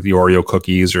booster, or like the Oreo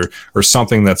cookies, or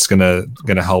something that's gonna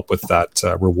help with that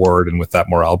reward and with that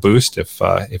morale boost if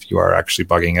you are actually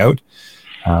bugging out.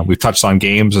 We've touched on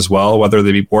games as well, whether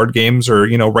they be board games or,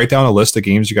 write down a list of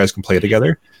games you guys can play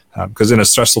together. Because in a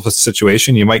stressful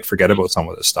situation, you might forget about some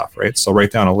of this stuff, right? So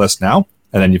write down a list now,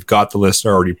 and then you've got the list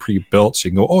already pre-built. So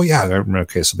you can go, oh yeah,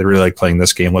 okay, so they really like playing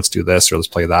this game. Let's do this, or let's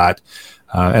play that.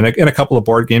 And a couple of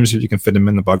board games, if you can fit them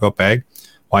in the bug out bag.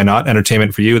 Why not?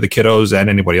 Entertainment for you, the kiddos, and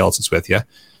anybody else that's with you.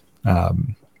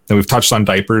 Then we've touched on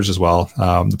diapers as well.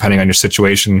 Depending on your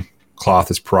situation,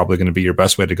 cloth is probably going to be your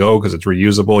best way to go because it's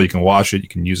reusable. You can wash it. You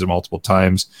can use it multiple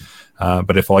times.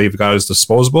 But if all you've got is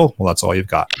disposable, well, that's all you've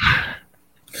got.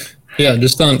 Yeah,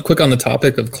 just quick on the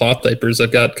topic of cloth diapers,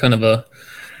 I've got kind of a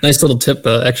nice little tip.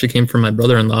 Actually came from my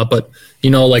brother-in-law, but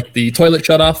like the toilet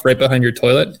shutoff right behind your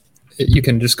toilet, you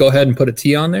can just go ahead and put a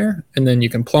T on there, and then you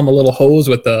can plumb a little hose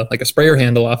with a sprayer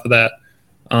handle off of that,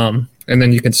 and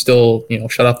then you can still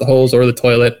shut off the hose or the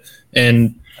toilet,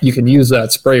 and you can use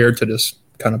that sprayer to just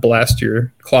kind of blast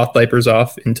your cloth diapers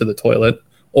off into the toilet,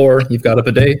 or you've got a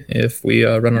bidet if we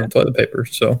run out of toilet paper.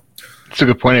 So that's a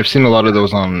good point. I've seen a lot of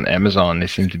those on Amazon. They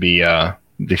seem to be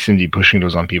pushing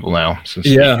those on people now.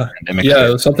 Yeah,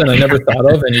 it was something I never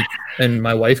thought of, and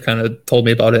my wife kind of told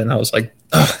me about it, and I was like,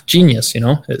 genius.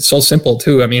 It's so simple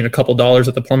too. I mean, a couple dollars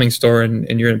at the plumbing store,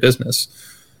 and you're in business.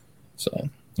 So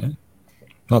yeah,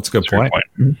 that's a good point.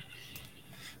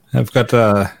 I've got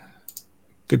a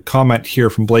good comment here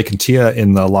from Blake and Tia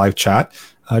in the live chat.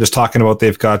 Just talking about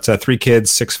they've got 3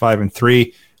 kids, 6, 5, and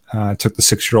 3. Took the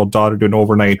 6-year-old daughter to an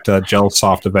overnight gel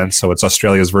soft event. So it's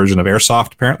Australia's version of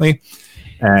airsoft, apparently.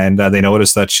 And they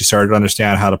noticed that she started to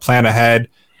understand how to plan ahead,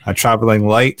 traveling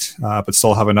light, but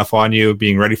still have enough on you,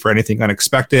 being ready for anything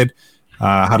unexpected,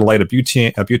 how to light a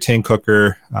butane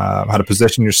cooker, how to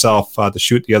position yourself to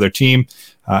shoot the other team,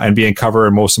 and be in cover,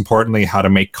 and most importantly, how to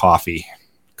make coffee.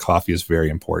 Coffee is very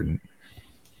important.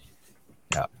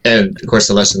 Yeah. And of course,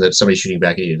 the lesson that somebody shooting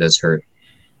back at you does hurt.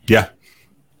 Yeah.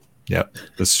 Yeah,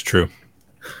 this is true.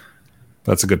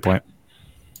 That's a good point.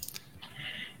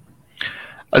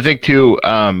 I think too,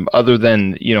 other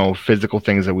than physical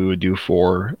things that we would do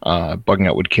for bugging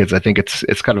out with kids, I think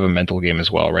it's kind of a mental game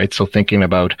as well, right? So thinking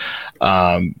about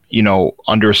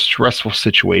under a stressful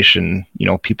situation,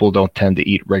 people don't tend to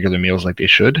eat regular meals like they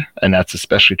should, and that's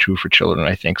especially true for children,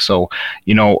 I think. So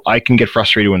I can get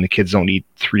frustrated when the kids don't eat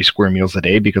 3 square meals a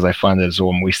day because I find that as though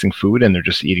I'm wasting food and they're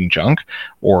just eating junk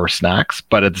or snacks.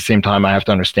 But at the same time, I have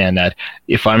to understand that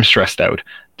if I'm stressed out,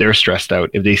 they're stressed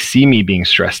out. If they see me being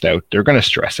stressed out, they're going to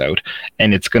stress out,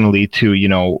 and it's going to lead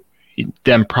to,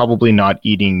 them probably not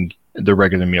eating the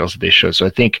regular meals that they should. So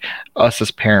I think us as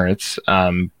parents,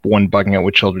 when bugging out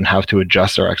with children, have to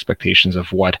adjust our expectations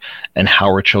of what and how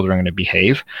our children are going to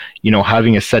behave.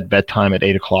 Having a set bedtime at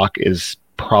 8:00 is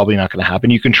probably not going to happen.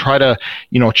 You can try to,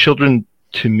 children,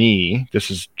 to me, this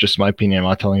is just my opinion, I'm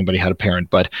not telling anybody how to parent,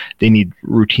 but they need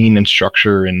routine and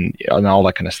structure and all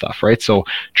that kind of stuff, right? So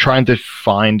trying to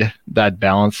find that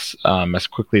balance as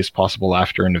quickly as possible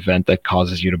after an event that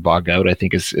causes you to bog out, I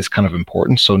think is kind of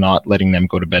important. So not letting them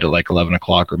go to bed at like 11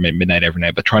 o'clock or midnight every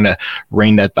night, but trying to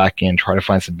rein that back in, try to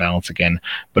find some balance again,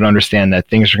 but understand that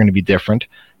things are going to be different.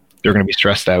 They're going to be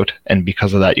stressed out. And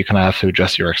because of that, you kind of have to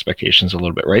adjust your expectations a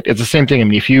little bit, right? It's the same thing. I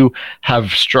mean, if you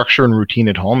have structure and routine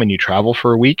at home and you travel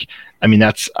for a week, I mean,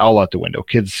 that's all out the window.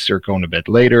 Kids are going to bed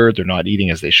later. They're not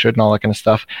eating as they should and all that kind of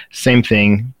stuff. Same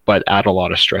thing, but add a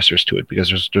lot of stressors to it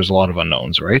because there's a lot of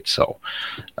unknowns, right? So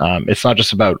it's not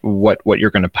just about what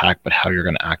you're going to pack, but how you're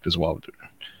going to act as well.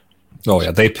 Oh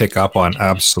yeah, they pick up on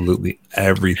absolutely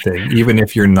everything. Even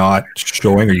if you're not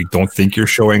showing or you don't think you're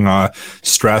showing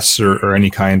stress or any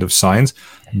kind of signs,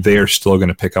 they're still going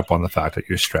to pick up on the fact that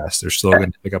you're stressed. They're still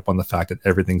going to pick up on the fact that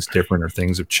everything's different or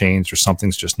things have changed or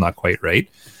something's just not quite right.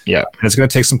 Yeah. And it's going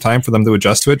to take some time for them to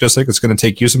adjust to it, just like it's going to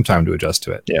take you some time to adjust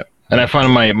to it. Yeah. And I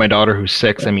find my daughter who's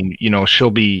 6, I mean,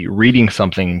 she'll be reading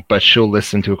something, but she'll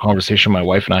listen to a conversation my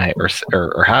wife and I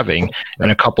are having.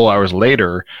 And a couple hours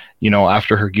later,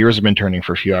 after her gears have been turning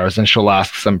for a few hours, then she'll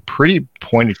ask some pretty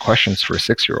pointed questions for a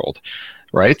 6-year-old.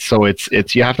 Right. So it's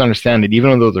you have to understand that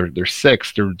even though they're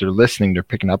 6, they're listening, they're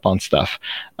picking up on stuff.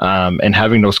 And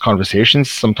having those conversations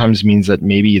sometimes means that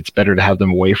maybe it's better to have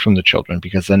them away from the children,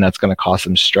 because then that's going to cause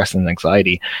them stress and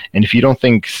anxiety. And if you don't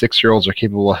think 6-year-olds are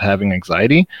capable of having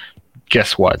anxiety,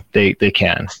 guess what? They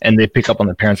can. And they pick up on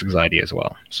their parents' anxiety as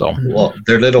well. So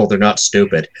they're little, they're not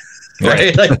stupid.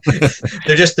 Right, like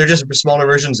they're just smaller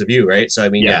versions of you, right? So I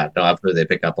mean, after they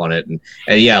pick up on it, and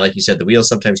yeah, like you said, the wheels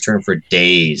sometimes turn for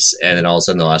days, and then all of a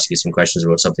sudden they'll ask you some questions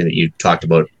about something that you talked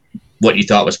about, what you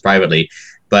thought was privately,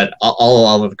 but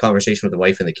I'll have a conversation with the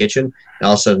wife in the kitchen, and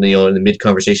all of a sudden, in the mid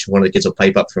conversation, one of the kids will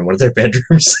pipe up from one of their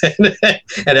bedrooms and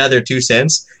add their 2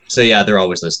 cents. So yeah, they're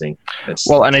always listening.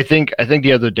 Well, and I think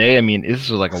the other day, I mean,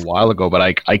 this was like a while ago, but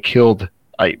I killed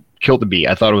the bee.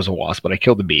 I thought it was a wasp, but I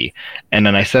killed the bee. And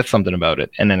then I said something about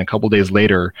it. And then a couple days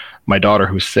later, my daughter,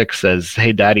 who's 6, says,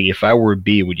 "Hey, Daddy, if I were a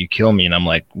bee, would you kill me?" And I'm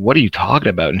like, "What are you talking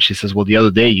about?" And she says, "Well, the other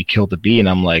day you killed the bee." And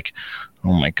I'm like,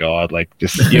 oh my God, like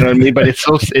this, you know what I mean? But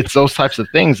it's those types of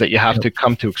things that you have to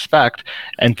come to expect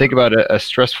and think about a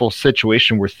stressful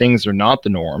situation where things are not the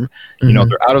norm,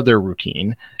 they're out of their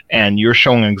routine, and you're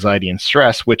showing anxiety and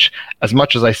stress, which, as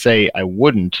much as I say I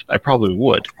wouldn't, I probably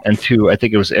would. And I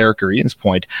think it was Eric or Ian's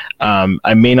point,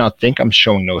 I may not think I'm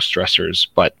showing those stressors,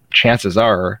 but chances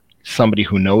are somebody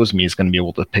who knows me is going to be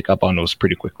able to pick up on those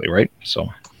pretty quickly, right? So.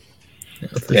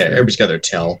 Yeah, everybody's got their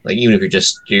tell. Like even if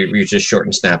you're just short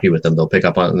and snappy with them, they'll pick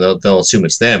up on it. They'll assume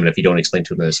it's them, and if you don't explain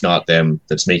to them that it's not them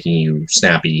that's making you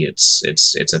snappy, it's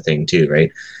a thing too,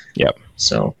 right? Yep.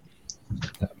 So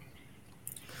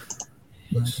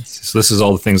this is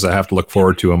all the things I have to look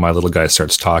forward to when my little guy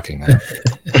starts talking.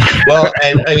 Well,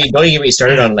 and I mean, don't you get me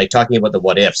started on like talking about the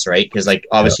what ifs, right? Because like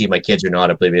obviously my kids are not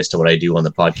oblivious to what I do on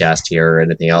the podcast here or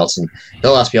anything else, and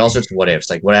they'll ask me all sorts of what ifs,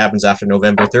 like what happens after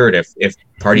November 3rd if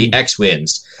party X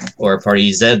wins or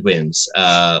party Z wins. We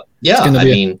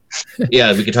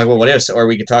could talk about what ifs, or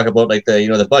we could talk about like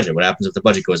the budget. What happens if the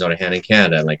budget goes out of hand in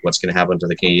Canada, and like what's going to happen to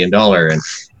the Canadian dollar,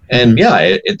 and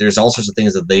there's all sorts of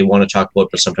things that they want to talk about,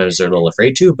 but sometimes they're a little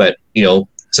afraid to. But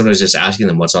sometimes just asking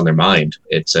them what's on their mind,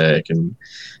 it can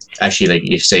actually, like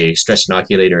you say, stress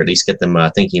inoculate, or at least get them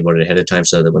thinking about it ahead of time,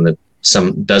 so that when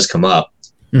some does come up,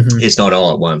 it's not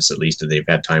all at once. At least they've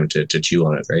had time to chew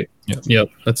on it, right? Yep,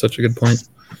 that's such a good point.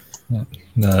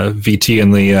 VT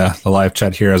in the live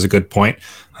chat here has a good point.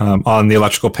 On the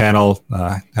electrical panel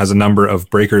has a number of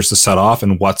breakers to set off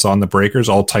and what's on the breakers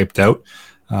all typed out.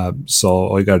 So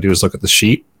all you got to do is look at the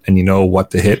sheet, and you know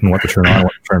what to hit and what to turn on,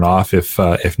 what to turn off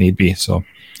if need be. So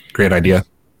great idea.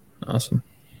 Awesome.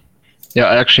 Yeah,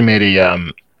 I actually made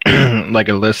a like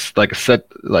a list,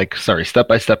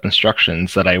 step-by-step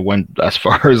instructions that I went as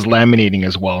far as laminating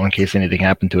as well in case anything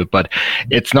happened to it. But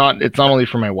it's not only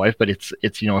for my wife, but it's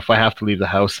if I have to leave the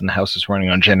house and the house is running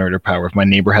on generator power, if my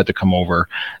neighbor had to come over,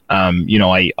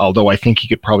 Although I think he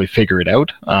could probably figure it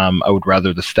out, I would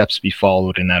rather the steps be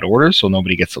followed in that order, so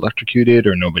nobody gets electrocuted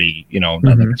or nobody,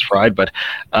 nothing gets fried. But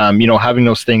having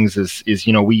those things is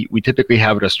we typically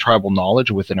have it as tribal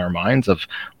knowledge within our minds of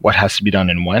what has to be done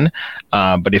and when.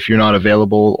 But if you're not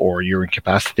available or you're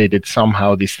incapacitated,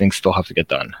 somehow these things still have to get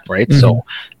done, right? So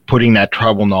putting that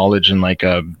tribal knowledge in like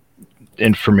a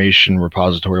information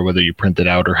repository, whether you print it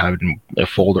out or have it in a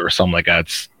folder or something like that,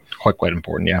 it's quite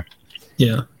important.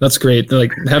 Yeah, that's great.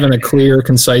 Like having a clear,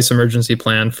 concise emergency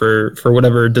plan for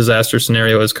whatever disaster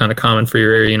scenario is kind of common for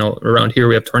your area. Around here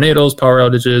we have tornadoes, power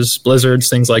outages, blizzards,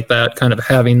 things like that. Kind of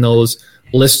having those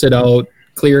listed out,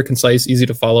 clear, concise, easy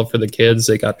to follow for the kids.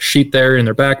 They got a sheet there in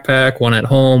their backpack, one at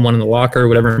home, one in the locker,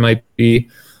 whatever it might be.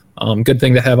 Good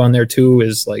thing to have on there too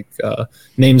is like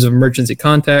names of emergency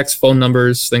contacts, phone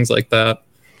numbers, things like that.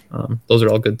 Those are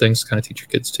all good things to kind of teach your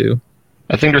kids too.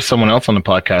 I think there's someone else on the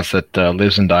podcast that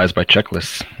lives and dies by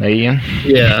checklists. Hey, Ian?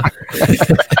 Yeah.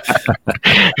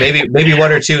 maybe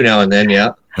one or two now and then,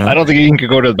 yeah. I don't think Ian could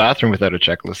go to the bathroom without a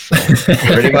checklist. So.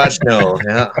 Pretty much no,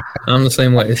 yeah. I'm the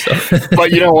same way. So.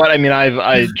 But you know what? I mean,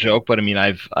 I joke, but I mean,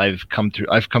 I've come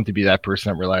to be that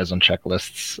person that relies on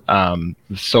checklists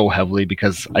so heavily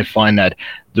because I find that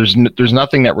there's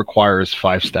nothing that requires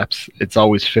 5 steps. It's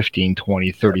always 15,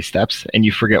 20, 30 steps, and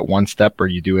you forget one step or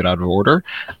you do it out of order,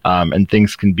 and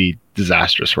things can be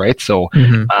disastrous, right? So,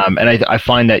 and I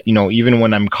find that, even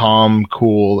when I'm calm,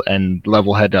 cool, and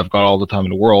level-headed, I've got all the time in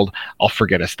the world, I'll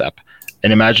forget a step.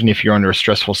 And imagine if you're under a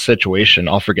stressful situation,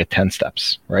 I'll forget 10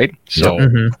 steps, right? So,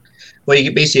 well, you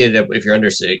can basically end up, if you're under,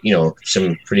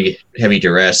 some pretty heavy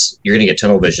duress, you're going to get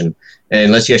tunnel vision. And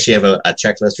unless you actually have a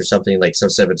checklist or something, like some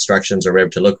set of instructions or whatever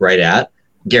to look right at,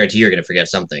 guarantee you're going to forget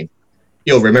something.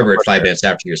 You'll remember it 5 minutes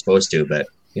after you're supposed to, but,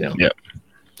 Yeah.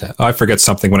 I forget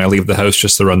something when I leave the house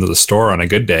just to run to the store on a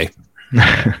good day.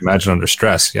 Imagine under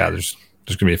stress. Yeah, there's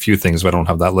going to be a few things, but I don't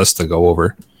have that list to go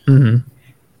over. And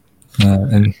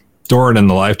Doran in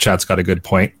the live chat's got a good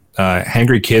point.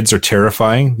 Hangry kids are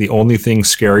terrifying. The only thing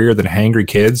scarier than hangry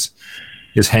kids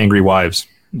is hangry wives.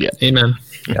 Yeah. Amen.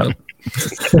 Yeah.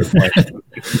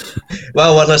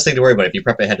 Well, one less thing to worry about. If you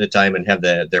prep ahead of time and have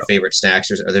their favorite snacks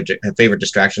or their favorite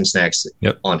distraction snacks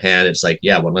on hand, it's like,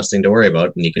 one less thing to worry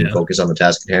about, and you can focus on the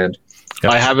task at hand.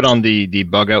 I have it on the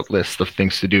bug out list of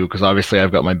things to do because obviously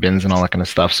I've got my bins and all that kind of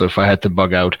stuff. So if I had to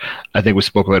bug out, I think we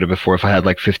spoke about it before, if I had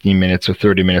like 15 minutes or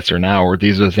 30 minutes or an hour,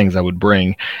 these are the things I would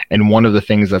bring. And one of the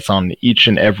things that's on each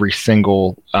and every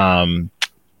single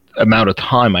amount of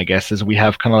time, I guess, is we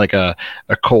have kind of like a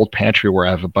cold pantry where I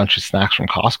have a bunch of snacks from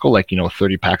Costco, like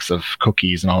 30 packs of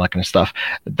cookies and all that kind of stuff.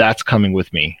 That's coming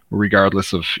with me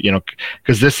regardless of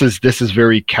because this is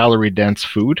very calorie dense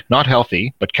food, not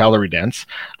healthy but calorie dense,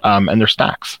 and they're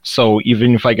snacks. So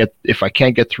even if I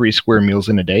can't get 3 square meals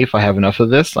in a day, if I have enough of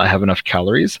this, I have enough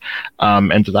calories,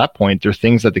 and to that point, they're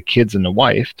things that the kids and the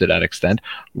wife to that extent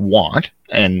want.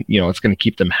 And it's going to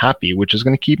keep them happy, which is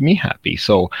going to keep me happy.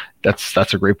 So that's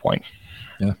a great point.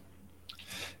 Yeah.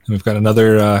 And we've got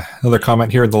another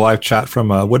comment here in the live chat from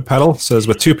Wood Pedal. Says,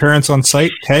 with 2 parents on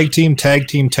site, tag team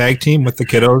with the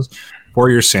kiddos for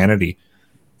your sanity.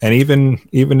 And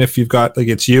even if you've got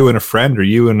it's you and a friend or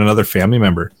you and another family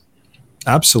member,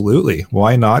 absolutely.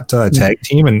 Why not tag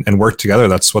team and work together?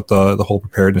 That's what the whole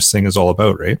preparedness thing is all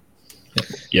about, right?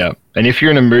 Yeah. And if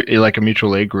you're in a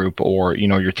mutual aid group or,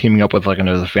 you're teaming up with like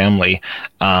another family,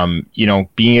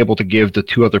 being able to give the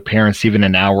 2 other parents even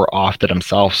an hour off to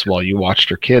themselves while you watch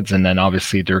their kids. And then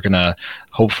obviously they're going to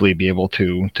hopefully be able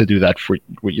to do that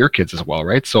with your kids as well.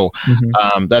 Right. So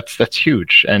that's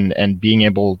huge. And being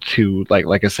able to,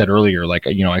 like I said earlier,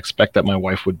 I expect that my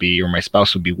wife would be, or my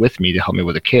spouse would be with me to help me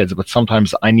with the kids. But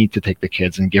sometimes I need to take the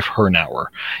kids and give her an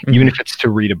hour, even if it's to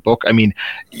read a book. I mean,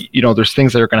 there's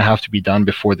things that are going to have to be done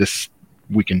before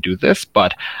we can do this,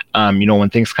 but when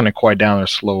things kind of quiet down or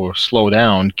slow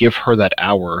down, give her that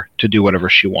hour to do whatever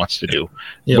she wants to do.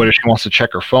 Whether she wants to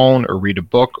check her phone or read a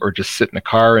book or just sit in the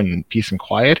car in peace and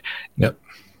quiet,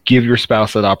 give your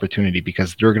spouse that opportunity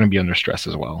because they're going to be under stress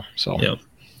as well. So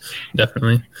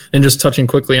definitely. And just touching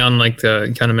quickly on you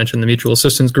kind of mentioned the mutual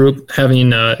assistance group,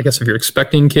 having I guess if you're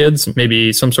expecting kids,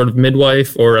 maybe some sort of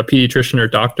midwife or a pediatrician or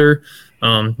doctor,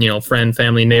 friend,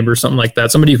 family, neighbor, something like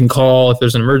that. Somebody you can call if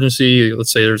there's an emergency.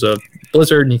 Let's say there's a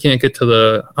blizzard and you can't get to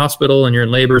the hospital and you're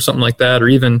in labor, something like that. Or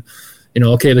even,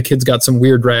 the kid's got some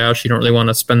weird rash. You don't really want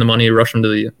to spend the money to rush them to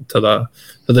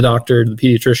the doctor, to the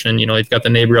pediatrician. You've got the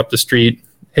neighbor up the street.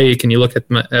 Hey, can you look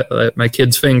at my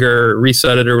kid's finger, or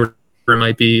reset it, or whatever it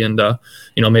might be? And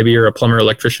maybe you're a plumber,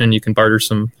 electrician. You can barter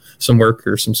some work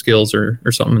or some skills or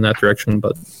something in that direction.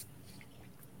 But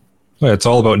Well, it's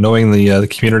all about knowing the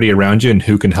community around you and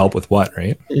who can help with what,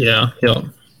 right? Yeah.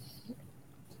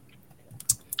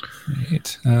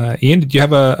 Right. Ian, did you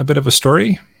have a bit of a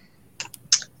story?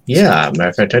 Yeah, matter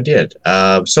of fact, I did.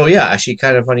 So yeah, actually,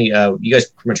 kind of funny. You guys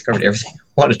pretty much covered everything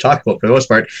I wanted to talk about for the most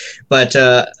part, but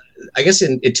I guess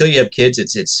until you have kids,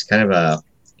 it's kind of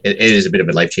it is a bit of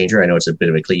a life changer. I know it's a bit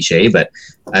of a cliche, but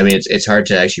I mean, it's hard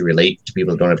to actually relate to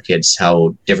people who don't have kids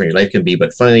how different your life can be.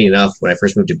 But funnily enough, when I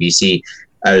first moved to BC,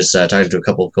 I was talking to a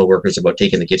couple of coworkers about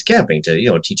taking the kids camping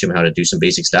to, teach them how to do some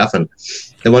basic stuff. And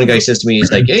the one guy says to me,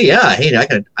 he's like, hey,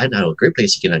 I know a great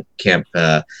place you can camp.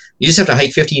 You just have to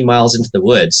hike 15 miles into the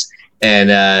woods.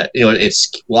 And,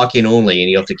 it's walking only,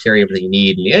 and you have to carry everything you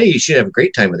need. And, you should have a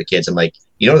great time with the kids. I'm like,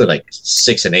 they're like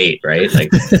 6 and 8, right?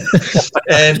 Like,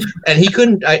 and he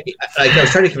couldn't, I was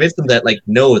trying to convince them that, like,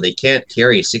 no, they can't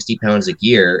carry 60 pounds of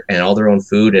gear and all their own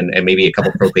food and maybe a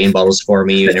couple propane bottles for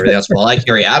me and everything else. Well, I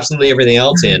carry absolutely everything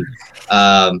else in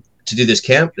to do this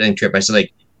camping trip. I said,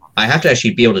 like, I have to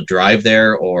actually be able to drive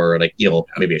there or, like,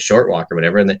 maybe a short walk or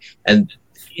whatever. And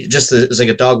just it's like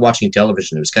a dog watching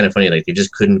television. It was kind of funny. Like, they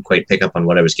just couldn't quite pick up on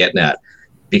what I was getting at,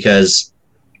 because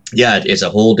it's a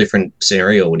whole different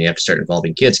scenario when you have to start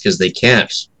involving kids, because they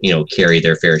can't, carry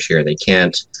their fair share. They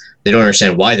don't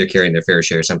understand why they're carrying their fair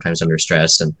share, sometimes under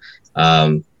stress. And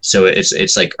so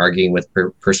it's like arguing with a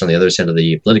person on the other side of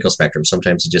the political spectrum.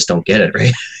 Sometimes you just don't get it,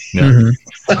 right? Yeah.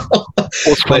 Well,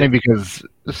 it's funny because,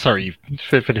 sorry,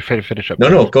 finish up.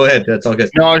 No, go ahead. That's all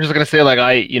good. No, I was just going to say, like,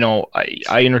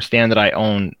 I understand that I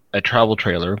own a travel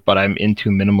trailer, but I'm into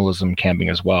minimalism camping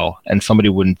as well. And somebody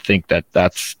wouldn't think that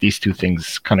these two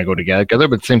things kind of go together.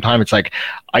 But at the same time, it's like,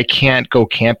 I can't go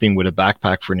camping with a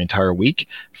backpack for an entire week,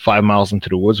 5 miles into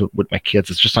the woods with my kids.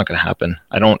 It's just not going to happen.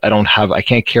 I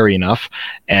can't carry enough.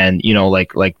 And,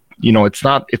 it's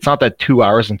not that 2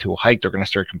 hours into a hike, they're going to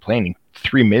start complaining.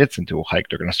 3 minutes into a hike,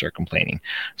 they're going to start complaining.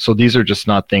 So these are just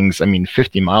not things. I mean,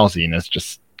 50 miles in is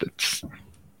it's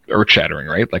earth shattering,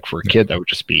 right? Like, for a kid, that would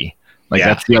just be like,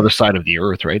 that's the other side of the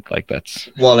earth, right? Like, that's.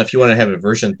 Well, if you want to have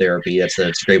aversion therapy, that's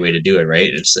a great way to do it,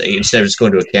 right? It's instead of just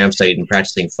going to a campsite and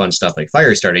practicing fun stuff like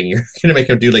fire starting, you're going to make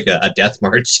them do like a death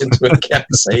march into a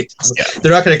campsite.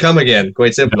 They're not going to come again,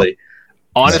 quite simply.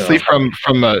 Honestly, from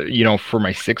for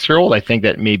my 6-year-old, I think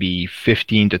that maybe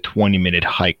 15 to 20 minute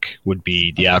hike would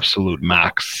be the absolute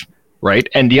max, right?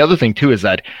 And the other thing too is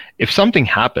that if something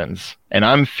happens and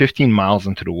I'm 15 miles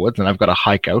into the woods and I've got to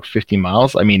hike out 15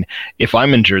 miles, I mean, if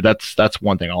I'm injured, that's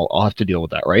one thing. I'll have to deal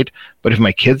with that, right? But if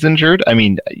my kid's injured, I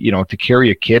mean, to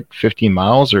carry a kid 15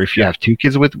 miles, or if you have 2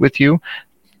 kids with you,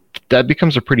 that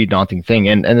becomes a pretty daunting thing.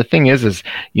 And the thing is,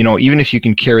 even if you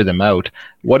can carry them out,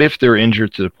 what if they're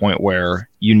injured to the point where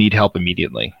you need help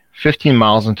immediately? 15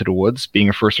 miles into the woods, being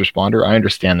a first responder, I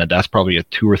understand that that's probably a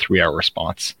 2 or 3 hour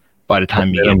response by the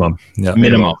time you get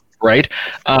minimum, right?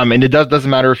 And it doesn't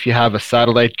matter if you have a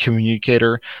satellite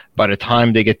communicator. By the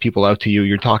time they get people out to you,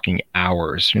 you're talking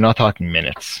hours. You're not talking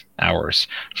minutes, hours.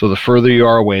 So the further you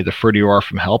are away, the further you are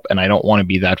from help. And I don't want to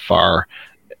be that far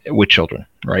with children,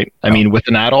 right? I mean, with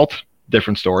an adult,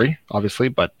 different story, obviously,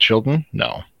 but children,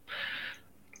 no.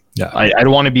 Yeah, I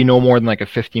don't want to be no more than like a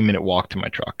 15-minute walk to my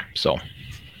truck. So,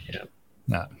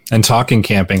 yeah. And talking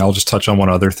camping, I'll just touch on one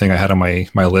other thing I had on my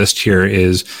list here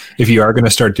is, if you are going to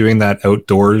start doing that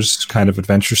outdoors kind of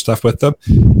adventure stuff with them,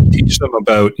 teach them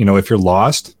about, if you're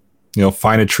lost,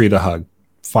 find a tree to hug,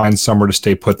 find somewhere to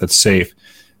stay put that's safe,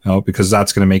 because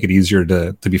that's going to make it easier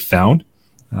to be found.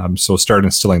 So start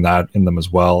instilling that in them as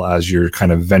well as you're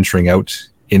kind of venturing out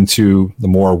into the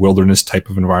more wilderness type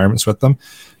of environments with them,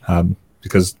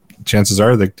 because chances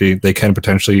are that they can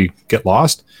potentially get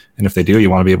lost. And if they do, you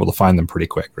want to be able to find them pretty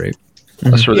quick, right?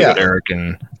 That's really good, Eric.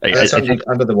 And that's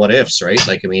under the what ifs, right?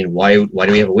 Like, I mean, why do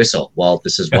we have a whistle? Well,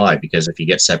 this is why, because if you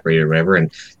get separated or whatever,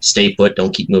 and stay put,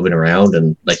 don't keep moving around,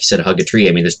 and like you said, hug a tree.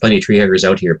 I mean, there's plenty of tree huggers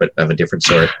out here, but of a different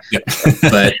sort.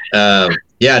 But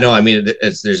I mean,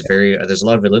 there's a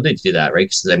lot of validity to that, right?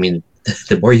 Because I mean,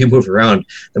 the more you move around,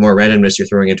 the more randomness you're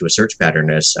throwing into a search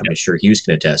pattern, as I'm sure Hughes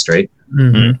can attest, right?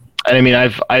 Mm-hmm. And I mean,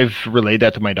 I've relayed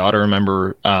that to my daughter. I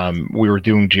remember we were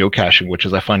doing geocaching, which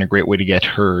is, I find, a great way to get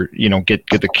her, get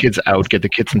the kids out, get the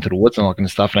kids into the woods and all that kind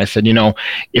of stuff. And I said,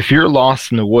 if you're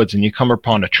lost in the woods and you come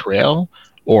upon a trail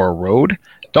or a road,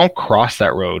 don't cross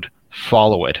that road.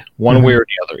 Follow it one way or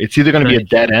the other. It's either going to be a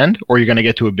dead end, or you're going to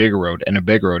get to a bigger road and a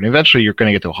bigger road. And eventually you're going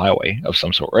to get to a highway of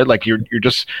some sort, right? Like, you're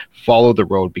just follow the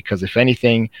road, because if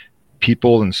anything,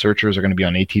 people and searchers are going to be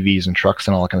on ATVs and trucks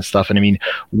and all that kind of stuff. And I mean,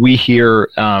 we here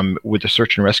with the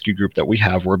search and rescue group that we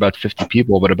have, we're about 50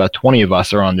 people, but about 20 of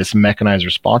us are on this mechanized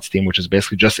response team, which is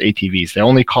basically just ATVs. They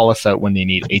only call us out when they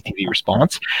need ATV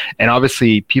response. And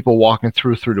obviously people walking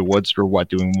through the woods are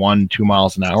doing 1-2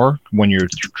 miles an hour when you're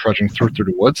trudging through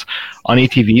the woods. On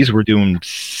ATVs, we're doing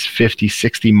 50,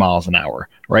 60 miles an hour,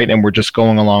 right? And we're just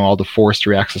going along all the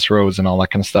forestry access roads and all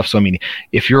that kind of stuff. So, I mean,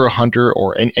 if you're a hunter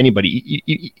or anybody,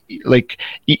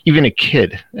 even a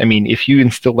kid, I mean, if you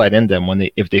instill that in them,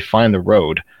 if they find the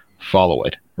road, follow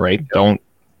it, right? Don't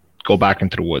go back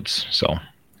into the woods. So,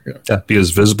 be as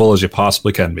visible as you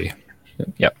possibly can be.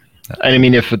 Yep. And I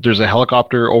mean, if there's a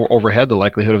helicopter overhead, the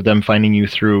likelihood of them finding you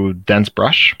through dense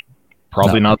brush,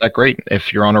 probably not that great.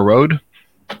 If you're on a road,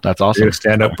 that's awesome. You're going to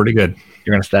stand out pretty good.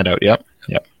 You're going to stand out. Yep.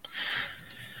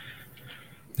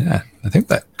 Yeah, I think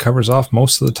that covers off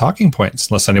most of the talking points,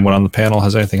 unless anyone on the panel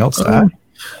has anything else to add.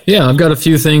 Yeah, I've got a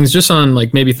few things just on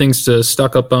like maybe things to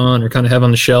stock up on or kind of have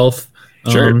on the shelf.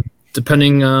 Sure.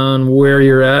 Depending on where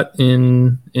you're at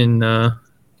in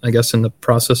I guess in the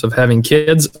process of having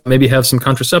kids, maybe have some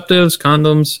contraceptives,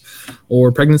 condoms,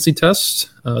 or pregnancy tests,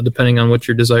 depending on what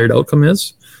your desired outcome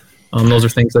is. Those are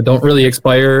things that don't really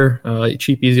expire,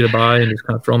 cheap, easy to buy, and just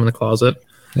kind of throw them in the closet.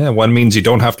 Yeah, one means you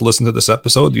don't have to listen to this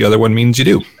episode. The other one means you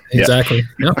do. Exactly.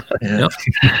 Yep.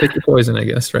 Pick your poison, I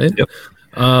guess, right? Yep.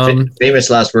 Famous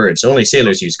last words. Only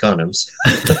sailors use condoms.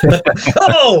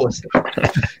 Oh!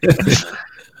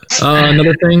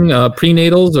 Another thing,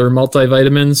 prenatals or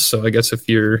multivitamins. So I guess if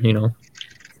you're,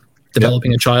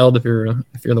 developing a child, if you're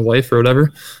the wife or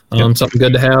whatever, something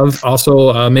good to have.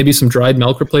 Also, maybe some dried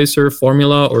milk replacer,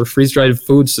 formula, or freeze-dried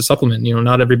foods to supplement.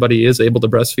 Not everybody is able to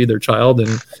breastfeed their child,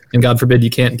 and God forbid you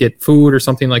can't get food or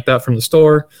something like that from the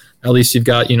store. At least you've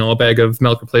got, a bag of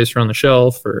milk replacer on the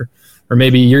shelf, or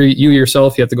maybe you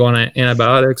yourself, you have to go on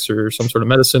antibiotics or some sort of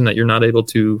medicine that you're not able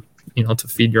to, to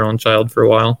feed your own child for a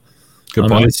while. Good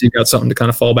point. At least you've got something to kind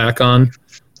of fall back on.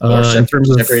 In terms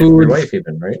of food, your wife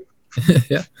even, right?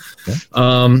 Yeah.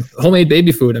 Homemade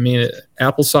baby food. I mean,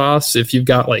 applesauce. If you've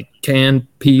got like canned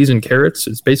peas and carrots,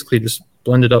 it's basically just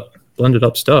blended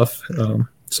up stuff.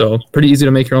 So pretty easy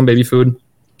to make your own baby food.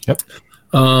 Yep.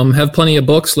 Have plenty of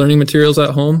books, learning materials at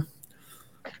home,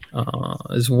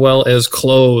 as well as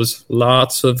clothes.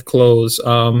 Lots of clothes.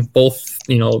 Both,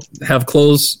 have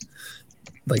clothes,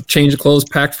 like change of clothes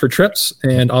packed for trips,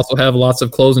 and also have lots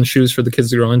of clothes and shoes for the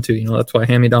kids to grow into. That's why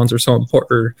hand-me-downs are so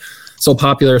important, so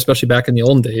popular, especially back in the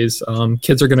olden days.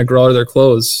 Kids are going to grow out of their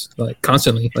clothes like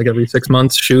constantly, like every 6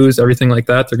 months, shoes, everything like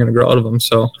that. They're going to grow out of them.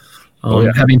 So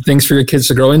having things for your kids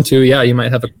to grow into, you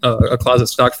might have a closet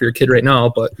stock for your kid right now,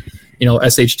 but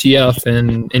SHTF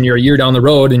and you're a year down the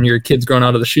road and your kid's grown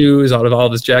out of the shoes, out of all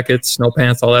of his jackets, snow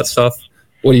pants, all that stuff.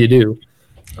 What do you do?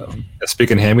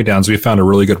 Speaking of hand-me-downs, we found a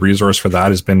really good resource for that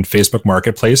has been Facebook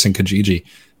Marketplace and Kijiji.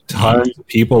 Tons of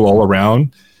people all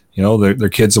around, their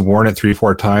kids have worn it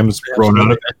 3-4 times, grown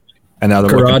out of it, and now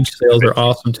they're garage sales are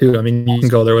awesome too. I mean, you can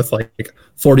go there with like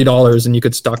 $40 and you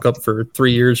could stock up for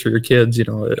 3 years for your kids.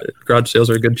 Garage sales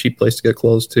are a good cheap place to get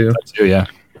clothes too. That's too, yeah.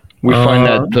 We find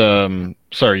that.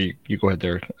 Sorry, you go ahead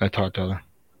there. I talked to her.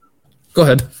 Go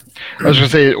ahead. I was going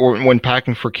to say, when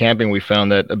packing for camping, we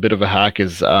found that a bit of a hack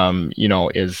is,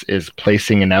 is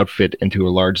placing an outfit into a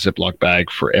large Ziploc bag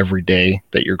for every day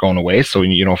that you're going away. So,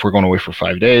 if we're going away for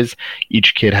 5 days,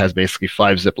 each kid has basically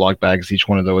 5 Ziploc bags. Each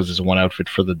one of those is one outfit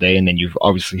for the day. And then you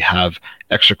obviously have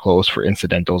extra clothes for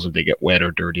incidentals if they get wet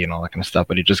or dirty and all that kind of stuff.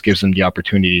 But it just gives them the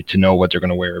opportunity to know what they're going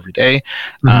to wear every day.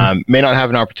 Mm-hmm. May not have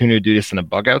an opportunity to do this in a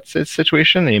bug out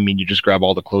situation. I mean, you just grab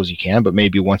all the clothes you can, but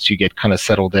maybe once you get kind of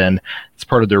settled in, it's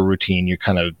part of their routine. You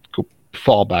kind of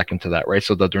fall back into that, right?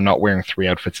 So that they're not wearing 3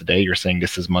 outfits a day. You're saying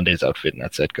this is Monday's outfit and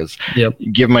that's it. Because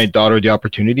give my daughter the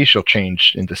opportunity, she'll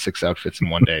change into 6 outfits in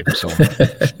one day. So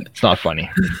it's not funny.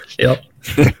 Yep.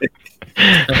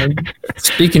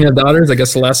 Speaking of daughters, I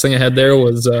guess the last thing I had there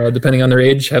was, depending on their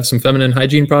age, have some feminine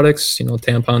hygiene products,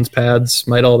 tampons, pads,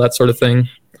 Midol, that sort of thing.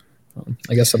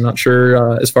 I guess I'm not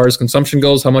sure as far as consumption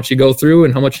goes, how much you go through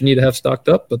and how much you need to have stocked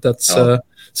up, but that's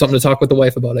something to talk with the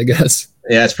wife about, I guess.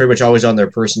 Yeah, it's pretty much always on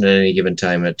their person at any given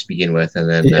time to begin with. And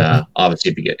then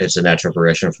obviously it's a natural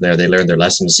progression from there. They learn their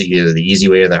lessons either the easy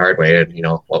way or the hard way, and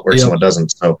what works and what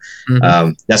doesn't. So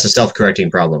that's a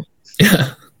self-correcting problem.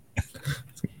 Yeah.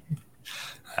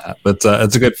 But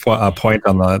it's a good point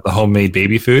on the homemade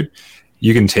baby food.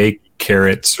 You can take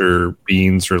carrots or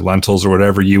beans or lentils or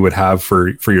whatever you would have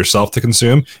for yourself to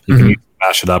consume. You can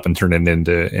mash it up and turn it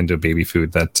into baby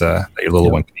food that your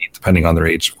little one can eat, depending on their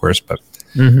age, of course. But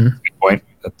good point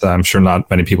that I'm sure not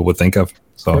many people would think of.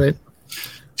 So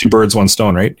 2 birds, 1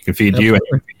 stone, right? You can feed you and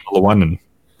you can feed the little one, and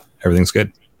everything's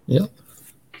good. Yeah.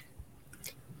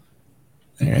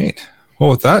 All right. Well,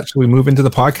 with that, shall we move into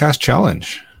the podcast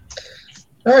challenge?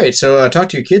 All right, so talk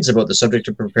to your kids about the subject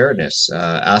of preparedness.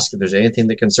 Ask if there's anything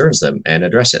that concerns them and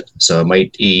address it. So it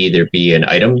might either be an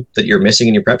item that you're missing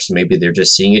in your preps, and maybe they're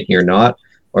just seeing it and you're not,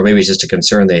 or maybe it's just a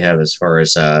concern they have as far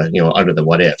as, under the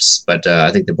what ifs. But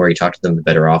I think the more you talk to them, the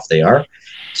better off they are.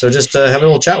 So just have a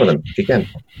little chat with them if you can.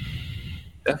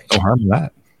 Yeah, no harm in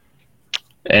that.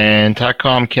 And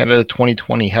TACCOM Canada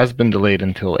 2020 has been delayed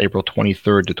until April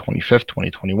 23rd to 25th,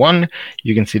 2021.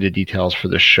 You can see the details for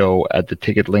the show at the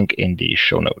ticket link in the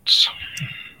show notes.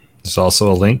 There's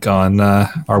also a link on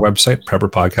our website,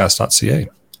 prepperpodcast.ca.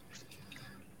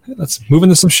 Let's move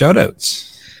into some shout-outs.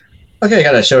 Okay, I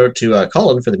got a shout out to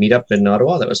Colin for the meetup in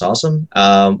Ottawa. That was awesome.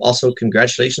 Also,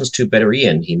 congratulations to Better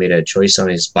Ian. He made a choice on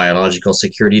his biological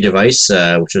security device,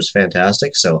 which was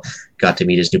fantastic. So got to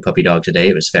meet his new puppy dog today.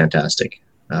 It was fantastic.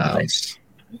 Nice.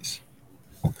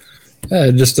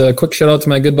 Just a quick shout out to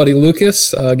my good buddy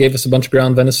Lucas. Gave us a bunch of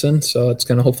ground venison, so it's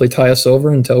going to hopefully tie us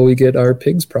over until we get our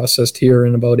pigs processed here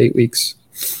in about 8 weeks.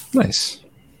 Nice.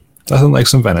 Nothing like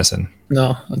some venison.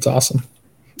 No, that's awesome.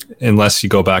 Unless you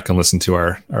go back and listen to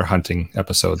our hunting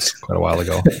episodes quite a while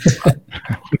ago.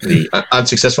 The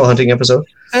unsuccessful hunting episode?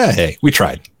 Hey, we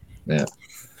tried. Yeah.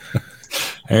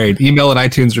 All right, email and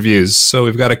iTunes reviews. So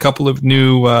we've got a couple of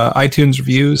new iTunes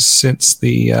reviews since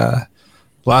the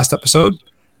last episode.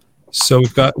 So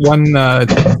we've got one that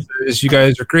says, you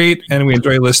guys are great and we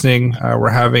enjoy listening. We're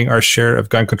having our share of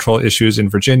gun control issues in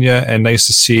Virginia, and nice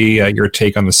to see your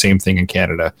take on the same thing in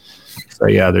Canada. So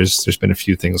yeah, there's been a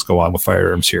few things go on with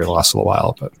firearms here the last little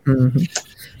while, but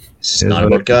it's not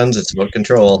about guns, it's about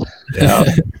control. Yeah.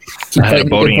 Keep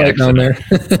fighting down there.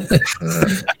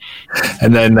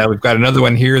 And then we've got another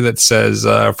one here that says,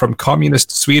 from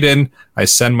communist Sweden, I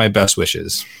send my best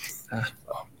wishes.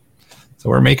 So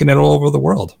we're making it all over the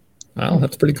world. Wow,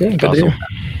 that's pretty cool. Good Awesome. to hear.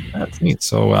 That's neat.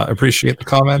 So appreciate the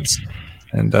comments,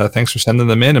 and thanks for sending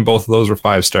them in. And both of those were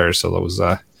 5 stars. So those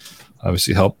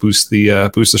obviously help boost the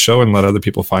show and let other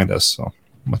people find us. So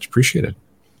much appreciated.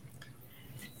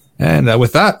 And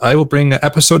with that, I will bring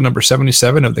episode number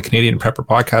 77 of the Canadian Prepper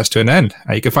Podcast to an end.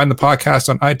 You can find the podcast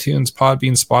on iTunes,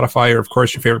 Podbean, Spotify, or of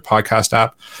course your favorite podcast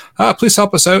app. Please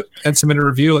help us out and submit a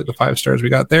review like the 5 stars we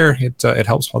got there. It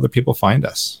helps other people find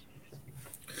us.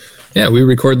 Yeah, we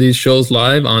record these shows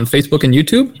live on Facebook and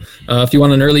YouTube. If you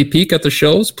want an early peek at the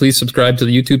shows, please subscribe to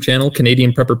the YouTube channel,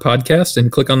 Canadian Prepper Podcast, and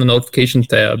click on the notifications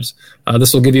tabs.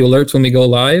 This will give you alerts when we go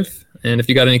live. And if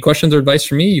you got any questions or advice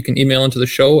for me, you can email into the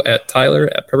show at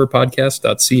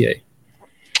tyler@prepperpodcast.ca.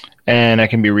 And I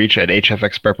can be reached at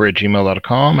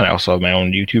hfxprepper@gmail.com. And I also have my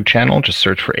own YouTube channel. Just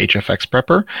search for HFX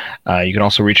Prepper. You can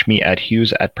also reach me at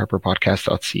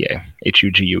hughes@prepperpodcast.ca.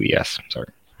 HUGUES. Sorry.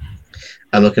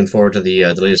 I'm looking forward to the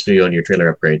latest video on your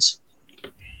trailer upgrades.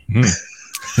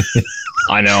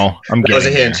 I know. That was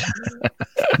a hint.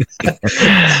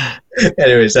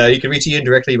 Anyways, you can reach Ian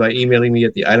directly by emailing me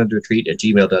at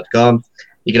theislandretreat@gmail.com.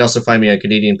 You can also find me on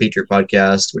Canadian Patriot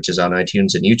Podcast, which is on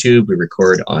iTunes and YouTube. We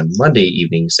record on Monday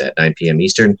evenings at 9 p.m.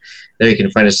 Eastern. There you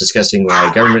can find us discussing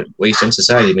why government, waste, and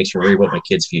society makes me worry about my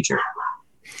kids' future.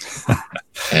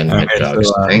 And my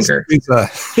dog's anger.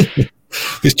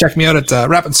 Please check me out at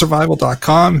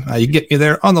rapidsurvival.com. You can get me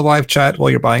there on the live chat while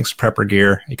you're buying some prepper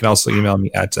gear. You can also email me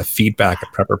at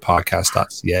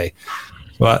feedback@prepperpodcast.ca.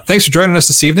 Well, thanks for joining us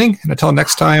this evening. And until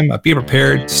next time, be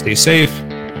prepared, stay safe,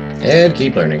 and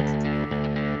keep learning.